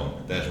look back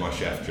on. There's my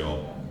chef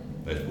job,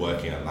 there's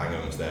working at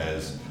Langham's,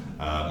 there's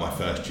my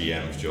first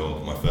GM's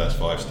job, my first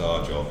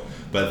 5-star job,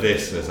 but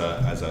this as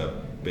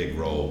a big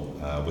role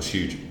was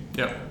huge.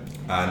 Yeah.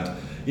 And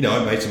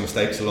I made some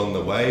mistakes along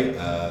the way.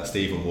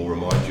 Stephen will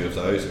remind you of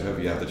those. I hope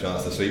you have the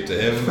chance to speak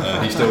to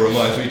him. He still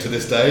reminds me to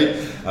this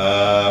day,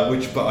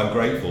 but I'm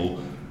grateful.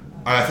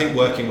 And I think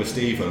working with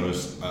Stephen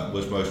was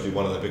mostly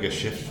one of the biggest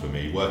shifts for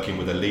me. Working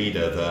with a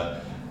leader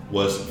that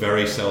was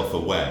very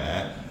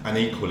self-aware, and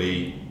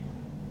equally,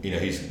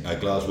 he's a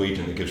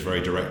Glaswegian that gives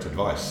very direct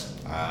advice.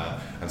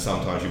 And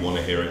sometimes you want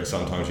to hear it, and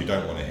sometimes you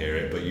don't want to hear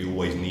it, but you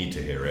always need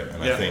to hear it.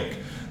 And I think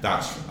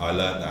I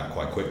learned that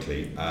quite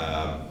quickly.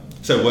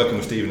 So working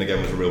with Stephen again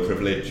was a real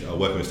privilege.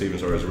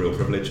 Was a real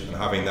privilege, and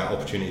having that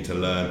opportunity to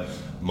learn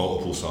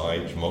multiple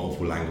sides,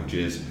 multiple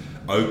languages,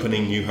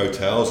 opening new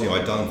hotels.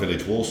 I'd done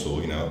Village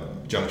Warsaw,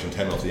 Junction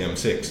 10 off the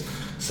M6.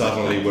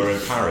 Suddenly we're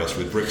in Paris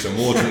with bricks and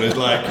mortar, and it's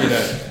like,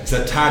 it's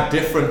a tad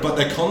different, but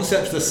the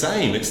concept's the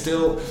same. It's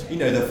still,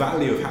 the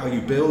value of how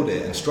you build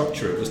it and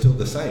structure it was still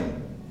the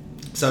same.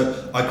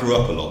 So I grew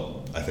up a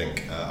lot, I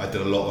think. I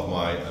did a lot of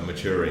my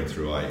maturing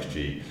through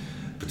IHG,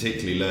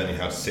 particularly learning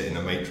how to sit in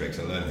a matrix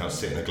and learning how to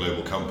sit in a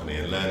global company,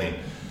 and learning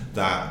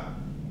that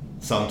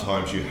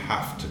sometimes you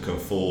have to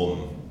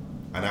conform.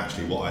 And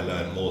actually what I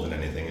learned more than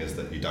anything is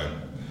that you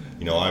don't.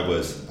 I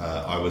was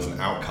an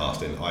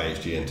outcast in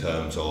IHG in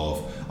terms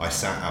of I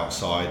sat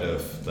outside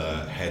of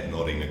the head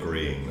nodding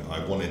agreeing.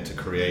 I wanted to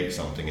create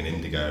something in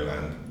Indigo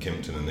and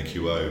Kimpton and the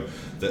QO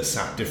that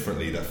sat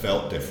differently, that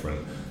felt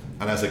different.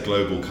 And as a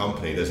global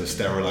company, there's a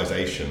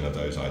sterilization of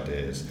those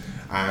ideas.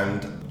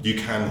 And you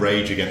can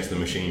rage against the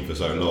machine for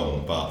so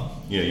long, but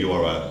you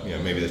are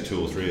maybe there's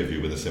 2 or 3 of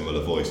you with a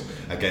similar voice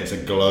against a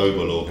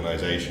global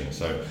organization.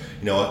 So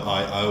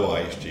I owe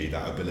IHG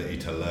that ability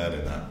to learn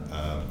in that,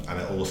 and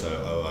I also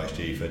owe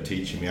IHG for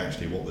teaching me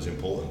actually what was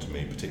important to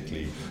me,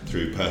 particularly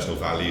through personal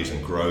values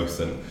and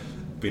growth and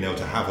being able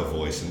to have a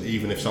voice. And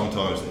even if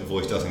sometimes the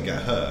voice doesn't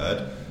get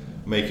heard,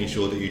 making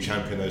sure that you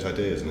champion those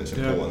ideas, and it's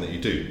important that you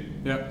do.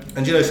 Yeah.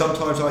 And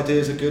sometimes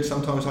ideas are good,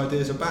 sometimes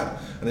ideas are bad,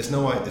 and it's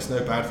no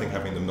bad thing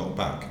having them knocked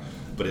back,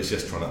 but it's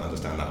just trying to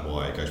understand that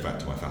why. It goes back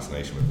to my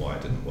fascination with why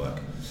it didn't work.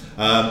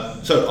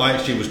 So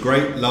IHG was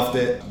great, loved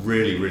it,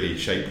 really, really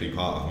shapely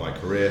part of my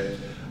career.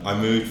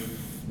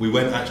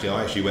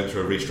 IHG went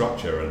through a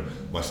restructure, and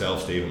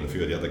myself, Steve, and a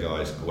few of the other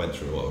guys a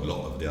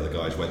lot of the other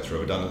guys went through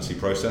a redundancy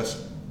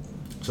process.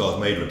 So I was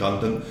made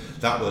redundant.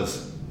 That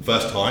was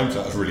first time, so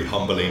that was a really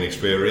humbling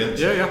experience.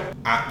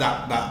 At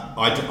that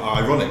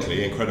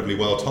ironically incredibly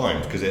well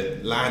timed, because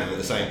it landed at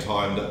the same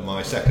time that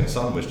my second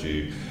son was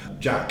due,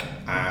 Jack.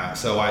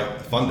 So I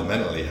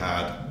fundamentally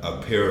had a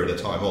period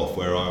of time off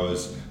where I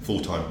was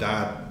full-time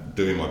dad,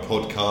 doing my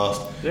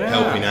podcast,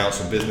 helping out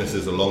some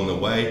businesses along the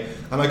way,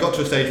 and I got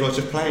to a stage where I was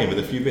just playing with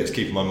a few bits,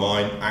 keeping my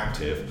mind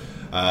active.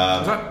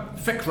 Was that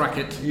Fick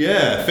Racket?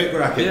 Yeah, Fick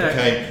Racket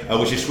became,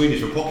 which is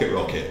Swedish for pocket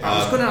rocket. I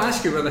was going to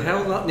ask you where the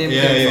hell that name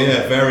came from.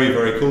 Yeah, very,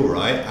 very cool,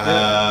 right?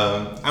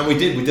 And we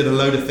did a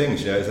load of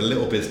things. It's a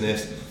little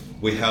business.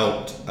 We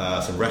helped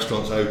some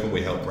restaurants open.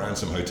 We helped brand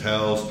some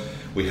hotels.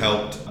 We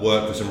helped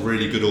work with some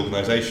really good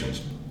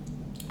organisations,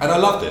 and I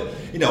loved it.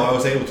 I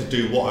was able to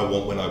do what I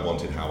want, when I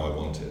wanted, how I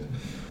wanted.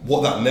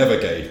 What that never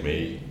gave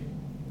me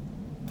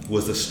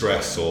was the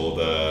stress or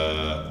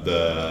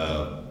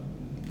the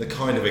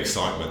kind of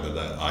excitement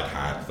that I'd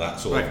had, that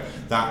sort of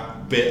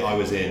that bit I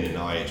was in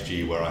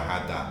IHG, where I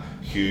had that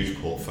huge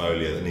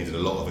portfolio that needed a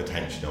lot of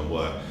attention and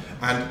work.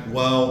 And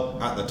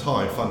at the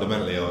time,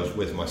 fundamentally, I was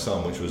with my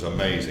son, which was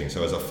amazing.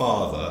 So as a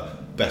father,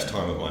 best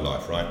time of my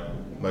life, right?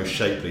 Most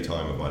shapely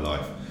time of my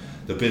life.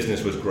 The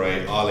business was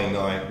great. Arlene and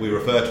I, we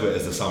refer to it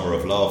as the summer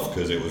of love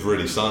because it was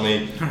really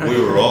sunny. We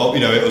were all,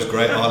 it was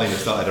great. Arlene had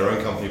started her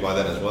own company by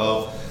then as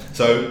well.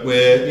 So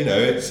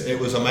it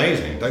was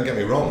amazing. Don't get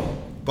me wrong.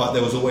 But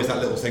there was always that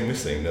little thing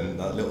missing, and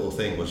that little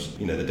thing was,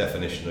 the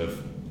definition of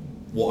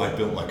what I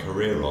built my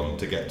career on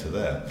to get to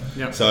there.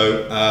 Yep.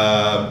 So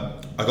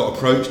I got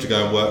approached to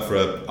go and work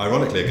for,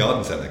 ironically, a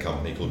garden centre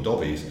company called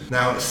Dobbies.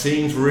 Now, it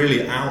seems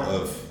really out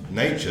of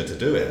nature to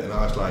do it, and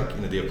I was like,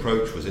 the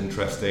approach was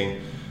interesting,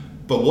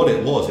 but what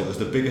it was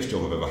the biggest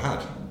job I've ever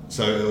had.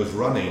 So it was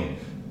running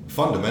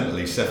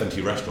fundamentally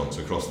 70 restaurants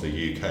across the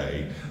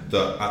UK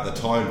that at the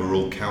time were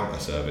all counter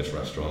service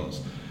restaurants,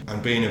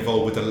 and being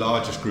involved with the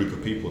largest group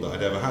of people that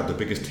I'd ever had, the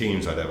biggest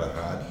teams I'd ever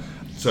had.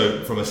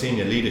 So from a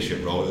senior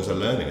leadership role, it was a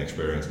learning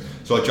experience.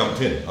 So I jumped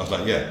in. I was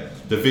like,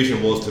 the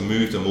vision was to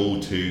move them all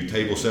to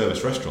table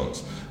service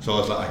restaurants. So I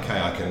was like, okay,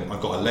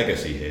 I've got a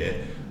legacy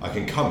here. I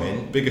can come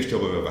in, biggest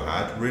job I've ever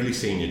had, really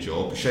senior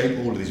job, shape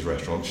all of these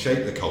restaurants,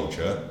 shape the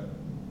culture,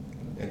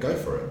 and go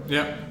for it.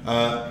 Yeah.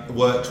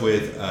 Worked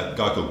with a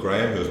guy called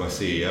Graham, who was my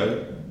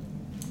CEO,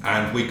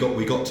 and we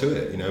got to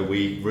it.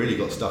 We really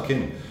got stuck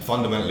in,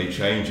 fundamentally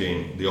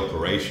changing the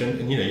operation.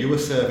 And you were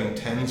serving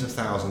tens of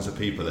thousands of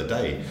people a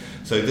day.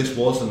 So this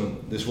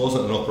wasn't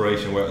an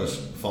operation where it was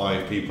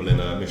 5 people in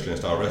a Michelin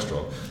star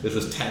restaurant. This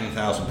was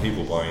 10,000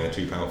 people buying a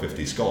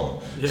 £2.50 scone.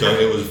 Yeah. So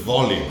it was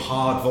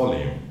hard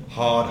volume.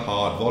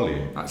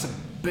 That's a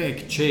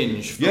big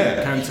change from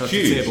counter to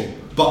table.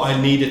 But I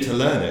needed to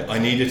learn it. I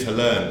needed to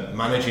learn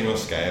managing on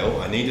scale.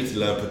 I needed to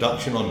learn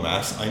production on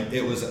mass.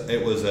 It was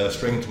a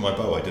string to my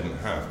bow I didn't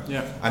have.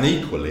 Yeah. And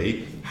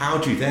equally, how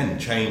do you then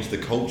change the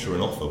culture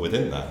and offer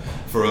within that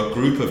for a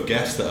group of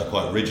guests that are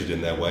quite rigid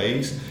in their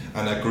ways,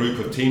 and a group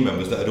of team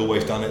members that had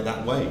always done it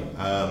that way?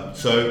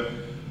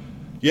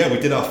 We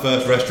did our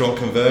first restaurant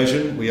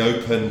conversion. We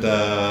opened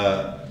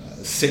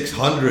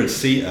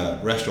 600-seater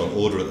restaurant,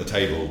 order at the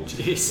table.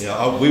 Jeez.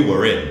 We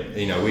were in.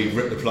 We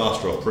ripped the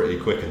plaster off pretty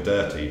quick and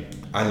dirty,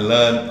 and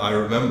learned. I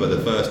remember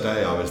the first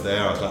day I was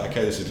there, I was like,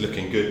 okay, this is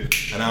looking good.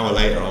 An hour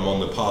later, I'm on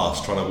the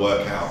pass trying to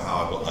work out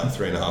how I got like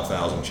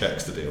 3,500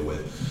 checks to deal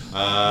with.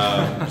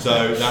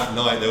 So that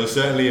night, there was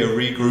certainly a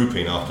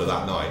regrouping after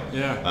that night.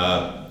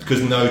 Yeah.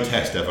 Because no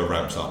test ever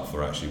ramps up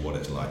for actually what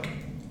it's like.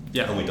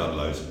 Yeah. And we've done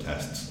loads of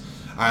tests.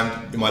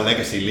 And my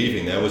legacy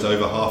leaving there was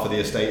over half of the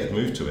estate had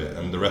moved to it,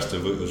 and the rest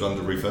of it was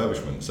under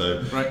refurbishment.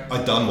 So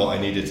I'd done what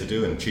I needed to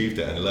do and achieved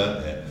it and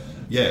learnt it.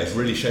 Yeah, it's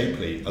really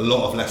shapely. A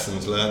lot of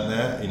lessons learnt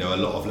there, a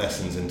lot of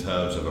lessons in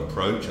terms of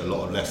approach, a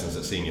lot of lessons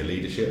at senior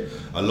leadership,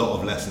 a lot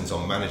of lessons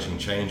on managing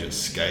change at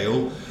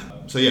scale.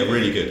 So yeah,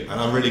 really good, and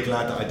I'm really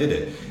glad that I did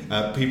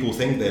it. People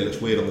think that it looks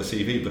weird on the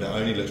CV, but it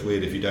only looks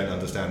weird if you don't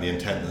understand the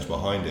intent that's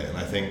behind it. And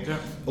I think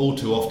all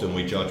too often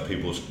we judge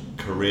people's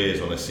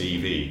careers on a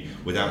CV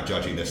without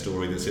judging their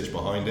story that sits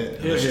behind it.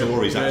 And the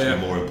story is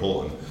actually more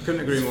important. Couldn't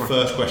agree more.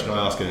 First question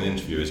I ask in an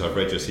interview is, "I've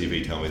read your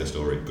CV, tell me the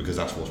story," because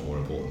that's what's more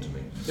important to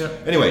me. Yeah.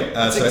 Anyway,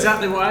 that's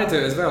exactly what I do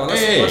as well.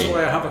 That's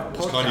why I have a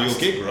podcast. It's kind of your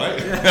gig, right?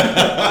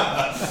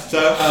 So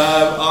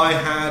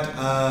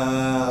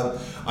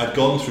I'd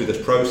gone through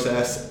this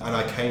process and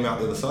I came out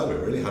the other side of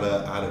it. Really had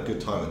a good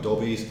time at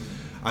Dobbies,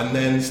 and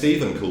then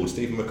Stephen McCall.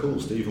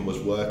 Stephen was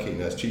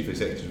working as Chief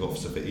Executive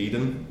Officer for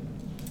Eden.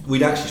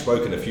 We'd actually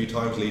spoken a few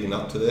times leading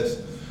up to this,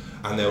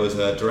 and there was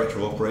a Director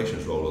of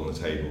Operations role on the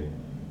table.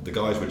 The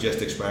guys were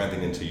just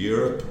expanding into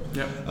Europe.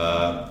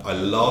 I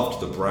loved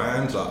the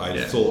brand.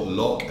 I thought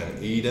Lock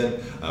and Eden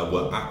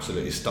were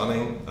absolutely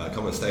stunning.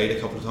 Come and stayed a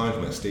couple of times.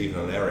 Met Stephen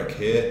and Eric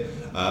here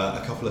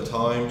a couple of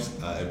times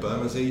in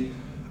Bermondsey.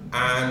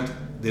 And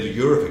the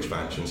Europe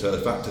expansion, so it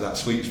was back to that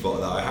sweet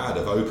spot that I had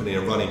of opening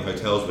and running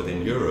hotels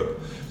within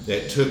Europe.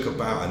 It took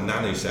about a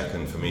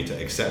nanosecond for me to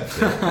accept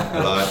it,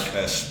 like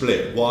a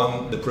split.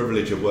 One, the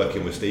privilege of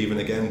working with Stephen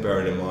again,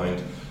 bearing in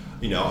mind,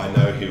 I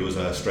know he was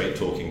a straight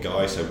talking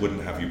guy, so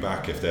wouldn't have you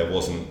back if there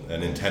wasn't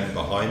an intent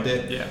behind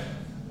it. Yeah.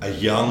 A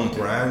young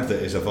brand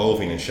that is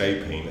evolving and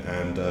shaping,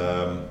 and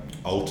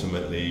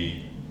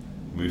ultimately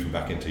moving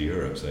back into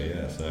Europe. So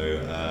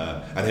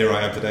and here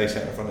I am today,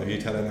 sitting in front of you,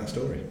 telling that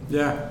story.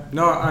 Yeah,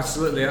 no,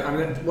 absolutely. I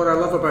mean, what I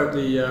love about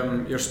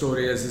your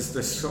story is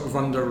this sort of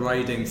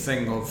underriding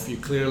thing of you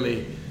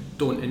clearly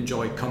don't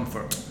enjoy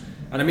comfort,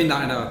 and I mean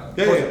that in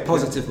a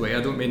positive way. I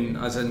don't mean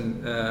as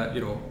in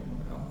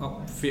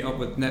feet up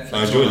with Netflix.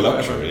 I enjoy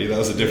luxury. That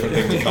was a different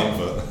thing to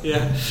comfort.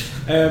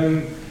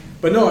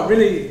 But no,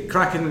 really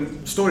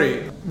cracking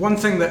story. One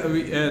thing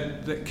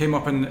that came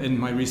up in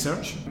my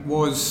research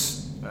was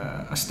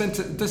a stint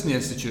at the Disney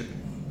Institute.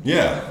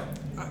 Yeah.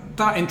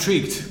 That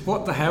intrigued.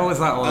 What the hell is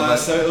that all about?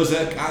 So it was.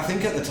 I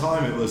think at the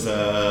time it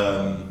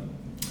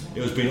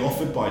was being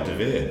offered by De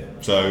Vere.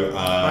 So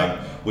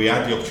we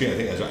had the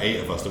opportunity. I think there were 8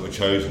 of us that were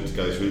chosen to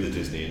go through the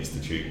Disney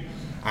Institute.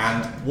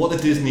 And what the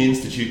Disney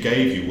Institute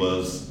gave you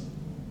was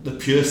the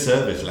pure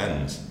service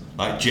lens,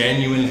 like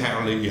genuine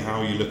how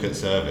you look at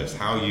service,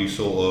 how you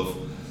sort of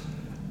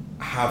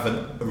have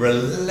a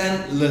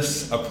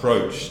relentless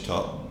approach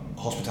to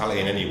hospitality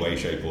in any way,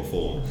 shape or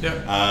form.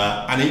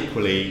 And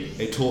equally,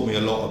 it taught me a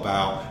lot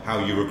about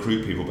how you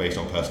recruit people based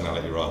on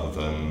personality rather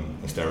than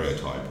a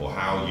stereotype, or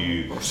how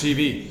you... Or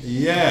CV.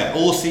 Yeah,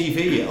 or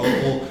CV,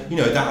 or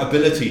that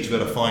ability to be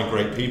able to find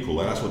great people,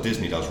 and that's what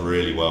Disney does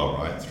really well,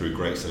 right, through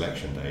great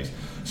selection days.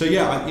 So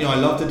I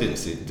love the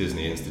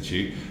Disney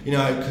Institute.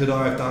 Could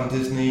I have done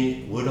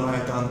Disney? Would I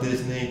have done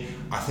Disney?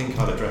 I think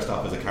I'd have dressed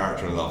up as a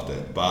character and loved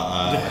it, but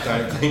I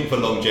don't think for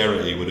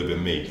longevity it would have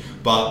been me.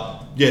 But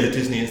yeah, the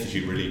Disney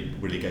Institute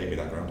really gave me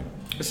that grounding.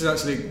 This has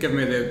actually given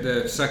me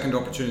the second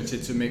opportunity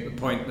to make the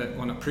point that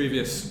on a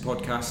previous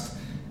podcast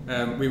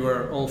we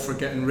were all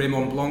forgetting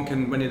Raymond Blanc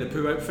and Winnie the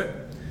Pooh outfit.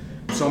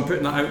 So I'm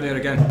putting that out there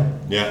again.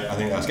 Yeah, I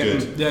think that's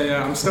good.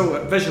 Yeah, I'm still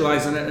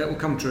visualising it. It will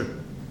come true.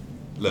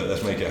 Look,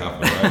 let's make it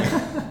happen,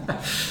 right?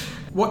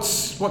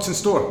 What's in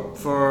store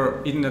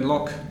for Eden and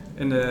Lock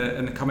in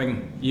the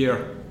coming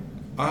year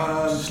 /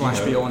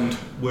 beyond?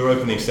 We're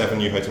opening 7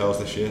 new hotels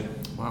this year.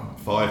 Wow.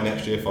 5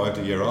 next year, 5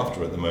 the year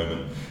after at the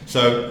moment.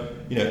 So,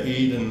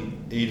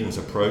 Eden's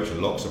approach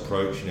and Lock's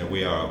approach,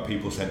 we are a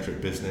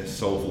people-centric business.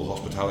 Soulful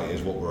hospitality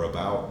is what we're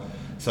about.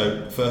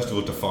 So, first of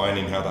all,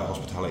 defining how that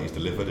hospitality is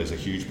delivered is a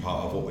huge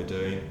part of what we're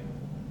doing.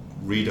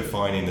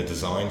 Redefining the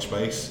design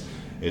space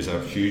is a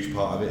huge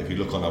part of it. If you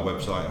look on our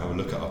website and have a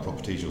look at our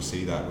properties, you'll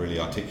see that really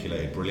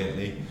articulated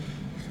brilliantly.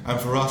 And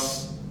for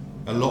us,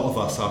 a lot of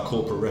us are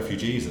corporate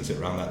refugees that sit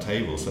around that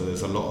table. So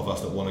there's a lot of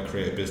us that want to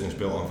create a business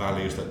built on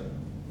values that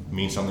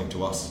mean something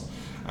to us.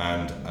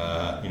 And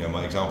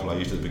my example I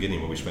used at the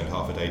beginning, when we spent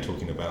half a day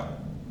talking about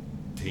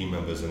team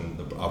members and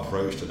our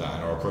approach to that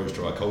and our approach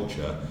to our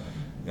culture,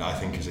 I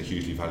think is a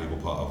hugely valuable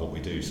part of what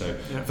we do. So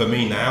for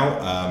me now,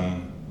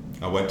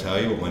 I won't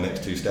tell you what my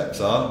next 2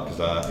 steps are,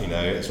 because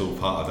it's all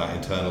part of that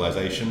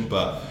internalisation,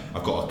 but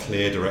I've got a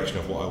clear direction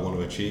of what I want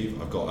to achieve.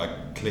 I've got a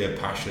clear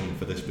passion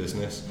for this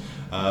business.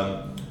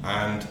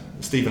 And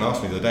Stephen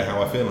asked me the other day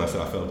how I feel, and I said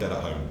I feel dead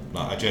at home.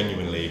 Like, I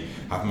genuinely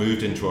have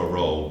moved into a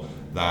role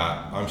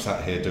that I'm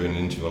sat here doing an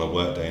interview on a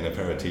work day in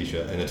a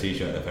t-shirt and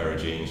a pair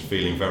of jeans,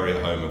 feeling very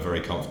at home and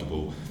very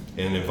comfortable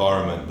in an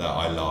environment that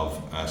I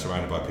love,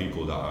 surrounded by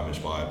people that I'm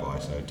inspired by.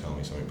 So tell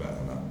me something better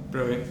than that.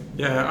 Brilliant.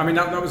 Yeah, I mean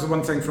that was the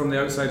one thing from the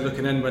outside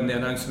looking in when the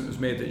announcement was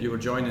made that you were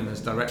joining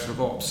as Director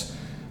of Ops.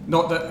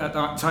 Not that at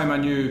that time I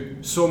knew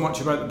so much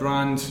about the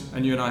brand,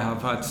 and you and I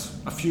have had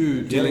a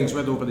few dealings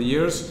with over the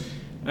years,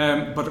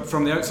 but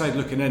from the outside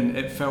looking in,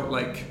 it felt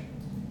like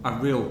a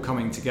real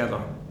coming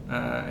together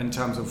in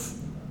terms of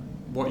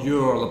what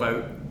you're all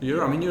about.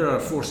 You're a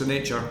force of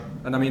nature,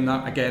 and I mean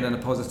that again in a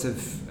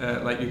positive,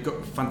 like you've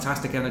got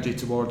fantastic energy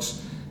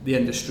towards the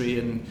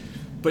industry,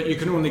 but you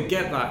can only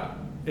get that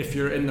if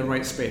you're in the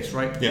right space,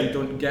 right? Yeah. You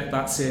don't get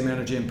that same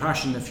energy and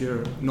passion if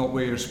you're not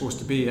where you're supposed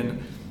to be.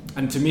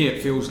 And to me,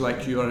 it feels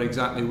like you are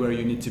exactly where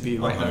you need to be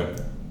right now.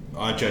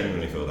 I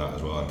genuinely feel that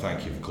as well, and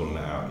thank you for calling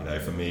that out. You know,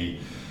 for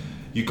me,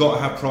 you've got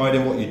to have pride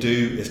in what you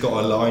do. It's got to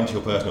align to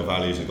your personal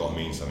values. It's got to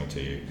mean something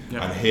to you.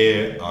 Yeah. And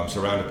here, I'm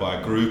surrounded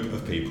by a group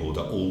of people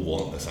that all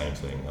want the same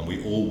thing, and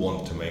we all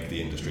want to make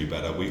the industry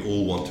better. We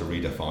all want to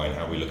redefine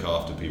how we look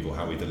after people,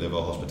 how we deliver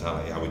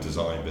hospitality, how we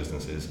design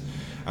businesses,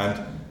 and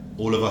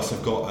all of us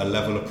have got a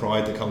level of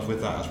pride that comes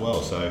with that as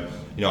well. So,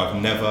 you know, I've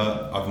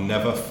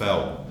never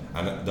felt,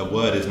 and the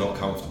word is not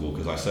comfortable,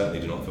 because I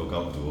certainly do not feel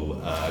comfortable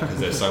because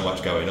there's so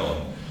much going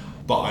on.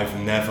 But I've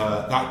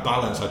never, that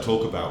balance I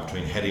talk about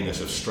between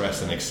headiness of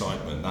stress and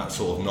excitement, that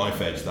sort of knife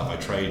edge that I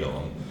trade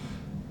on,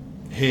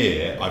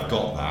 here I've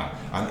got that,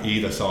 and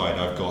either side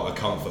I've got a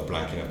comfort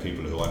blanket of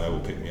people who I know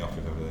will pick me up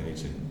if ever they need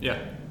to.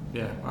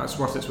 Yeah, that's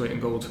worth its weight in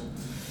gold.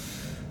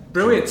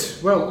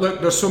 Brilliant. Well,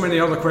 look, there's so many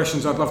other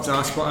questions I'd love to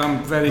ask, but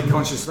I'm very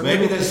conscious that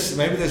maybe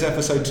there's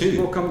episode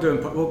 2.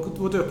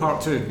 We'll do a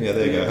part 2. Yeah,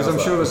 there you go. Because I'm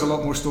sure there's a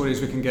lot more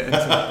stories we can get into.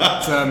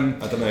 But,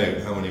 I don't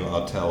know how many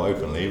I'll tell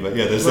openly, but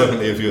yeah, there's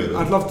definitely a few of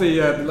them. I'd love the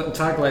little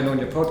tagline on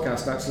your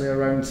podcast actually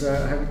around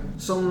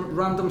some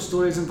random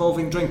stories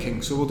involving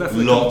drinking. So we'll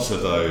definitely lots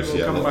of those.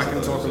 We'll come back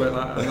and talk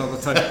about that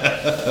another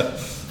time.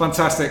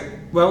 Fantastic.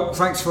 Well,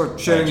 thanks for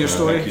sharing your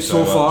story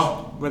so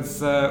far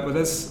with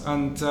us,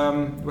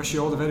 and wish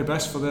you all the very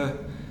best for the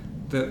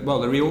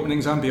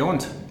reopenings and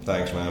beyond.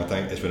 Thanks, man.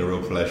 It's been a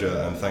real pleasure,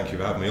 and thank you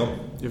for having me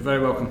on. You're very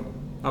welcome.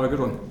 Have a good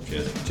one.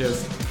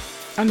 Cheers.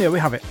 And there we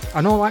have it,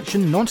 an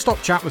all-action,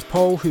 non-stop chat with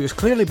Paul, who has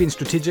clearly been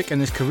strategic in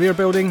his career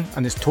building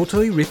and is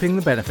totally reaping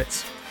the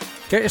benefits.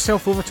 Get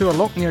yourself over to a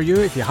lock near you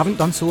if you haven't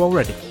done so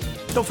already.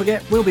 Don't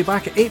forget, we'll be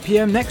back at 8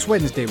 PM next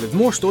Wednesday with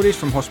more stories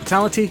from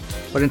hospitality,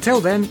 but until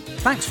then,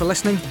 thanks for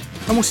listening,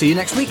 and we'll see you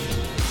next week.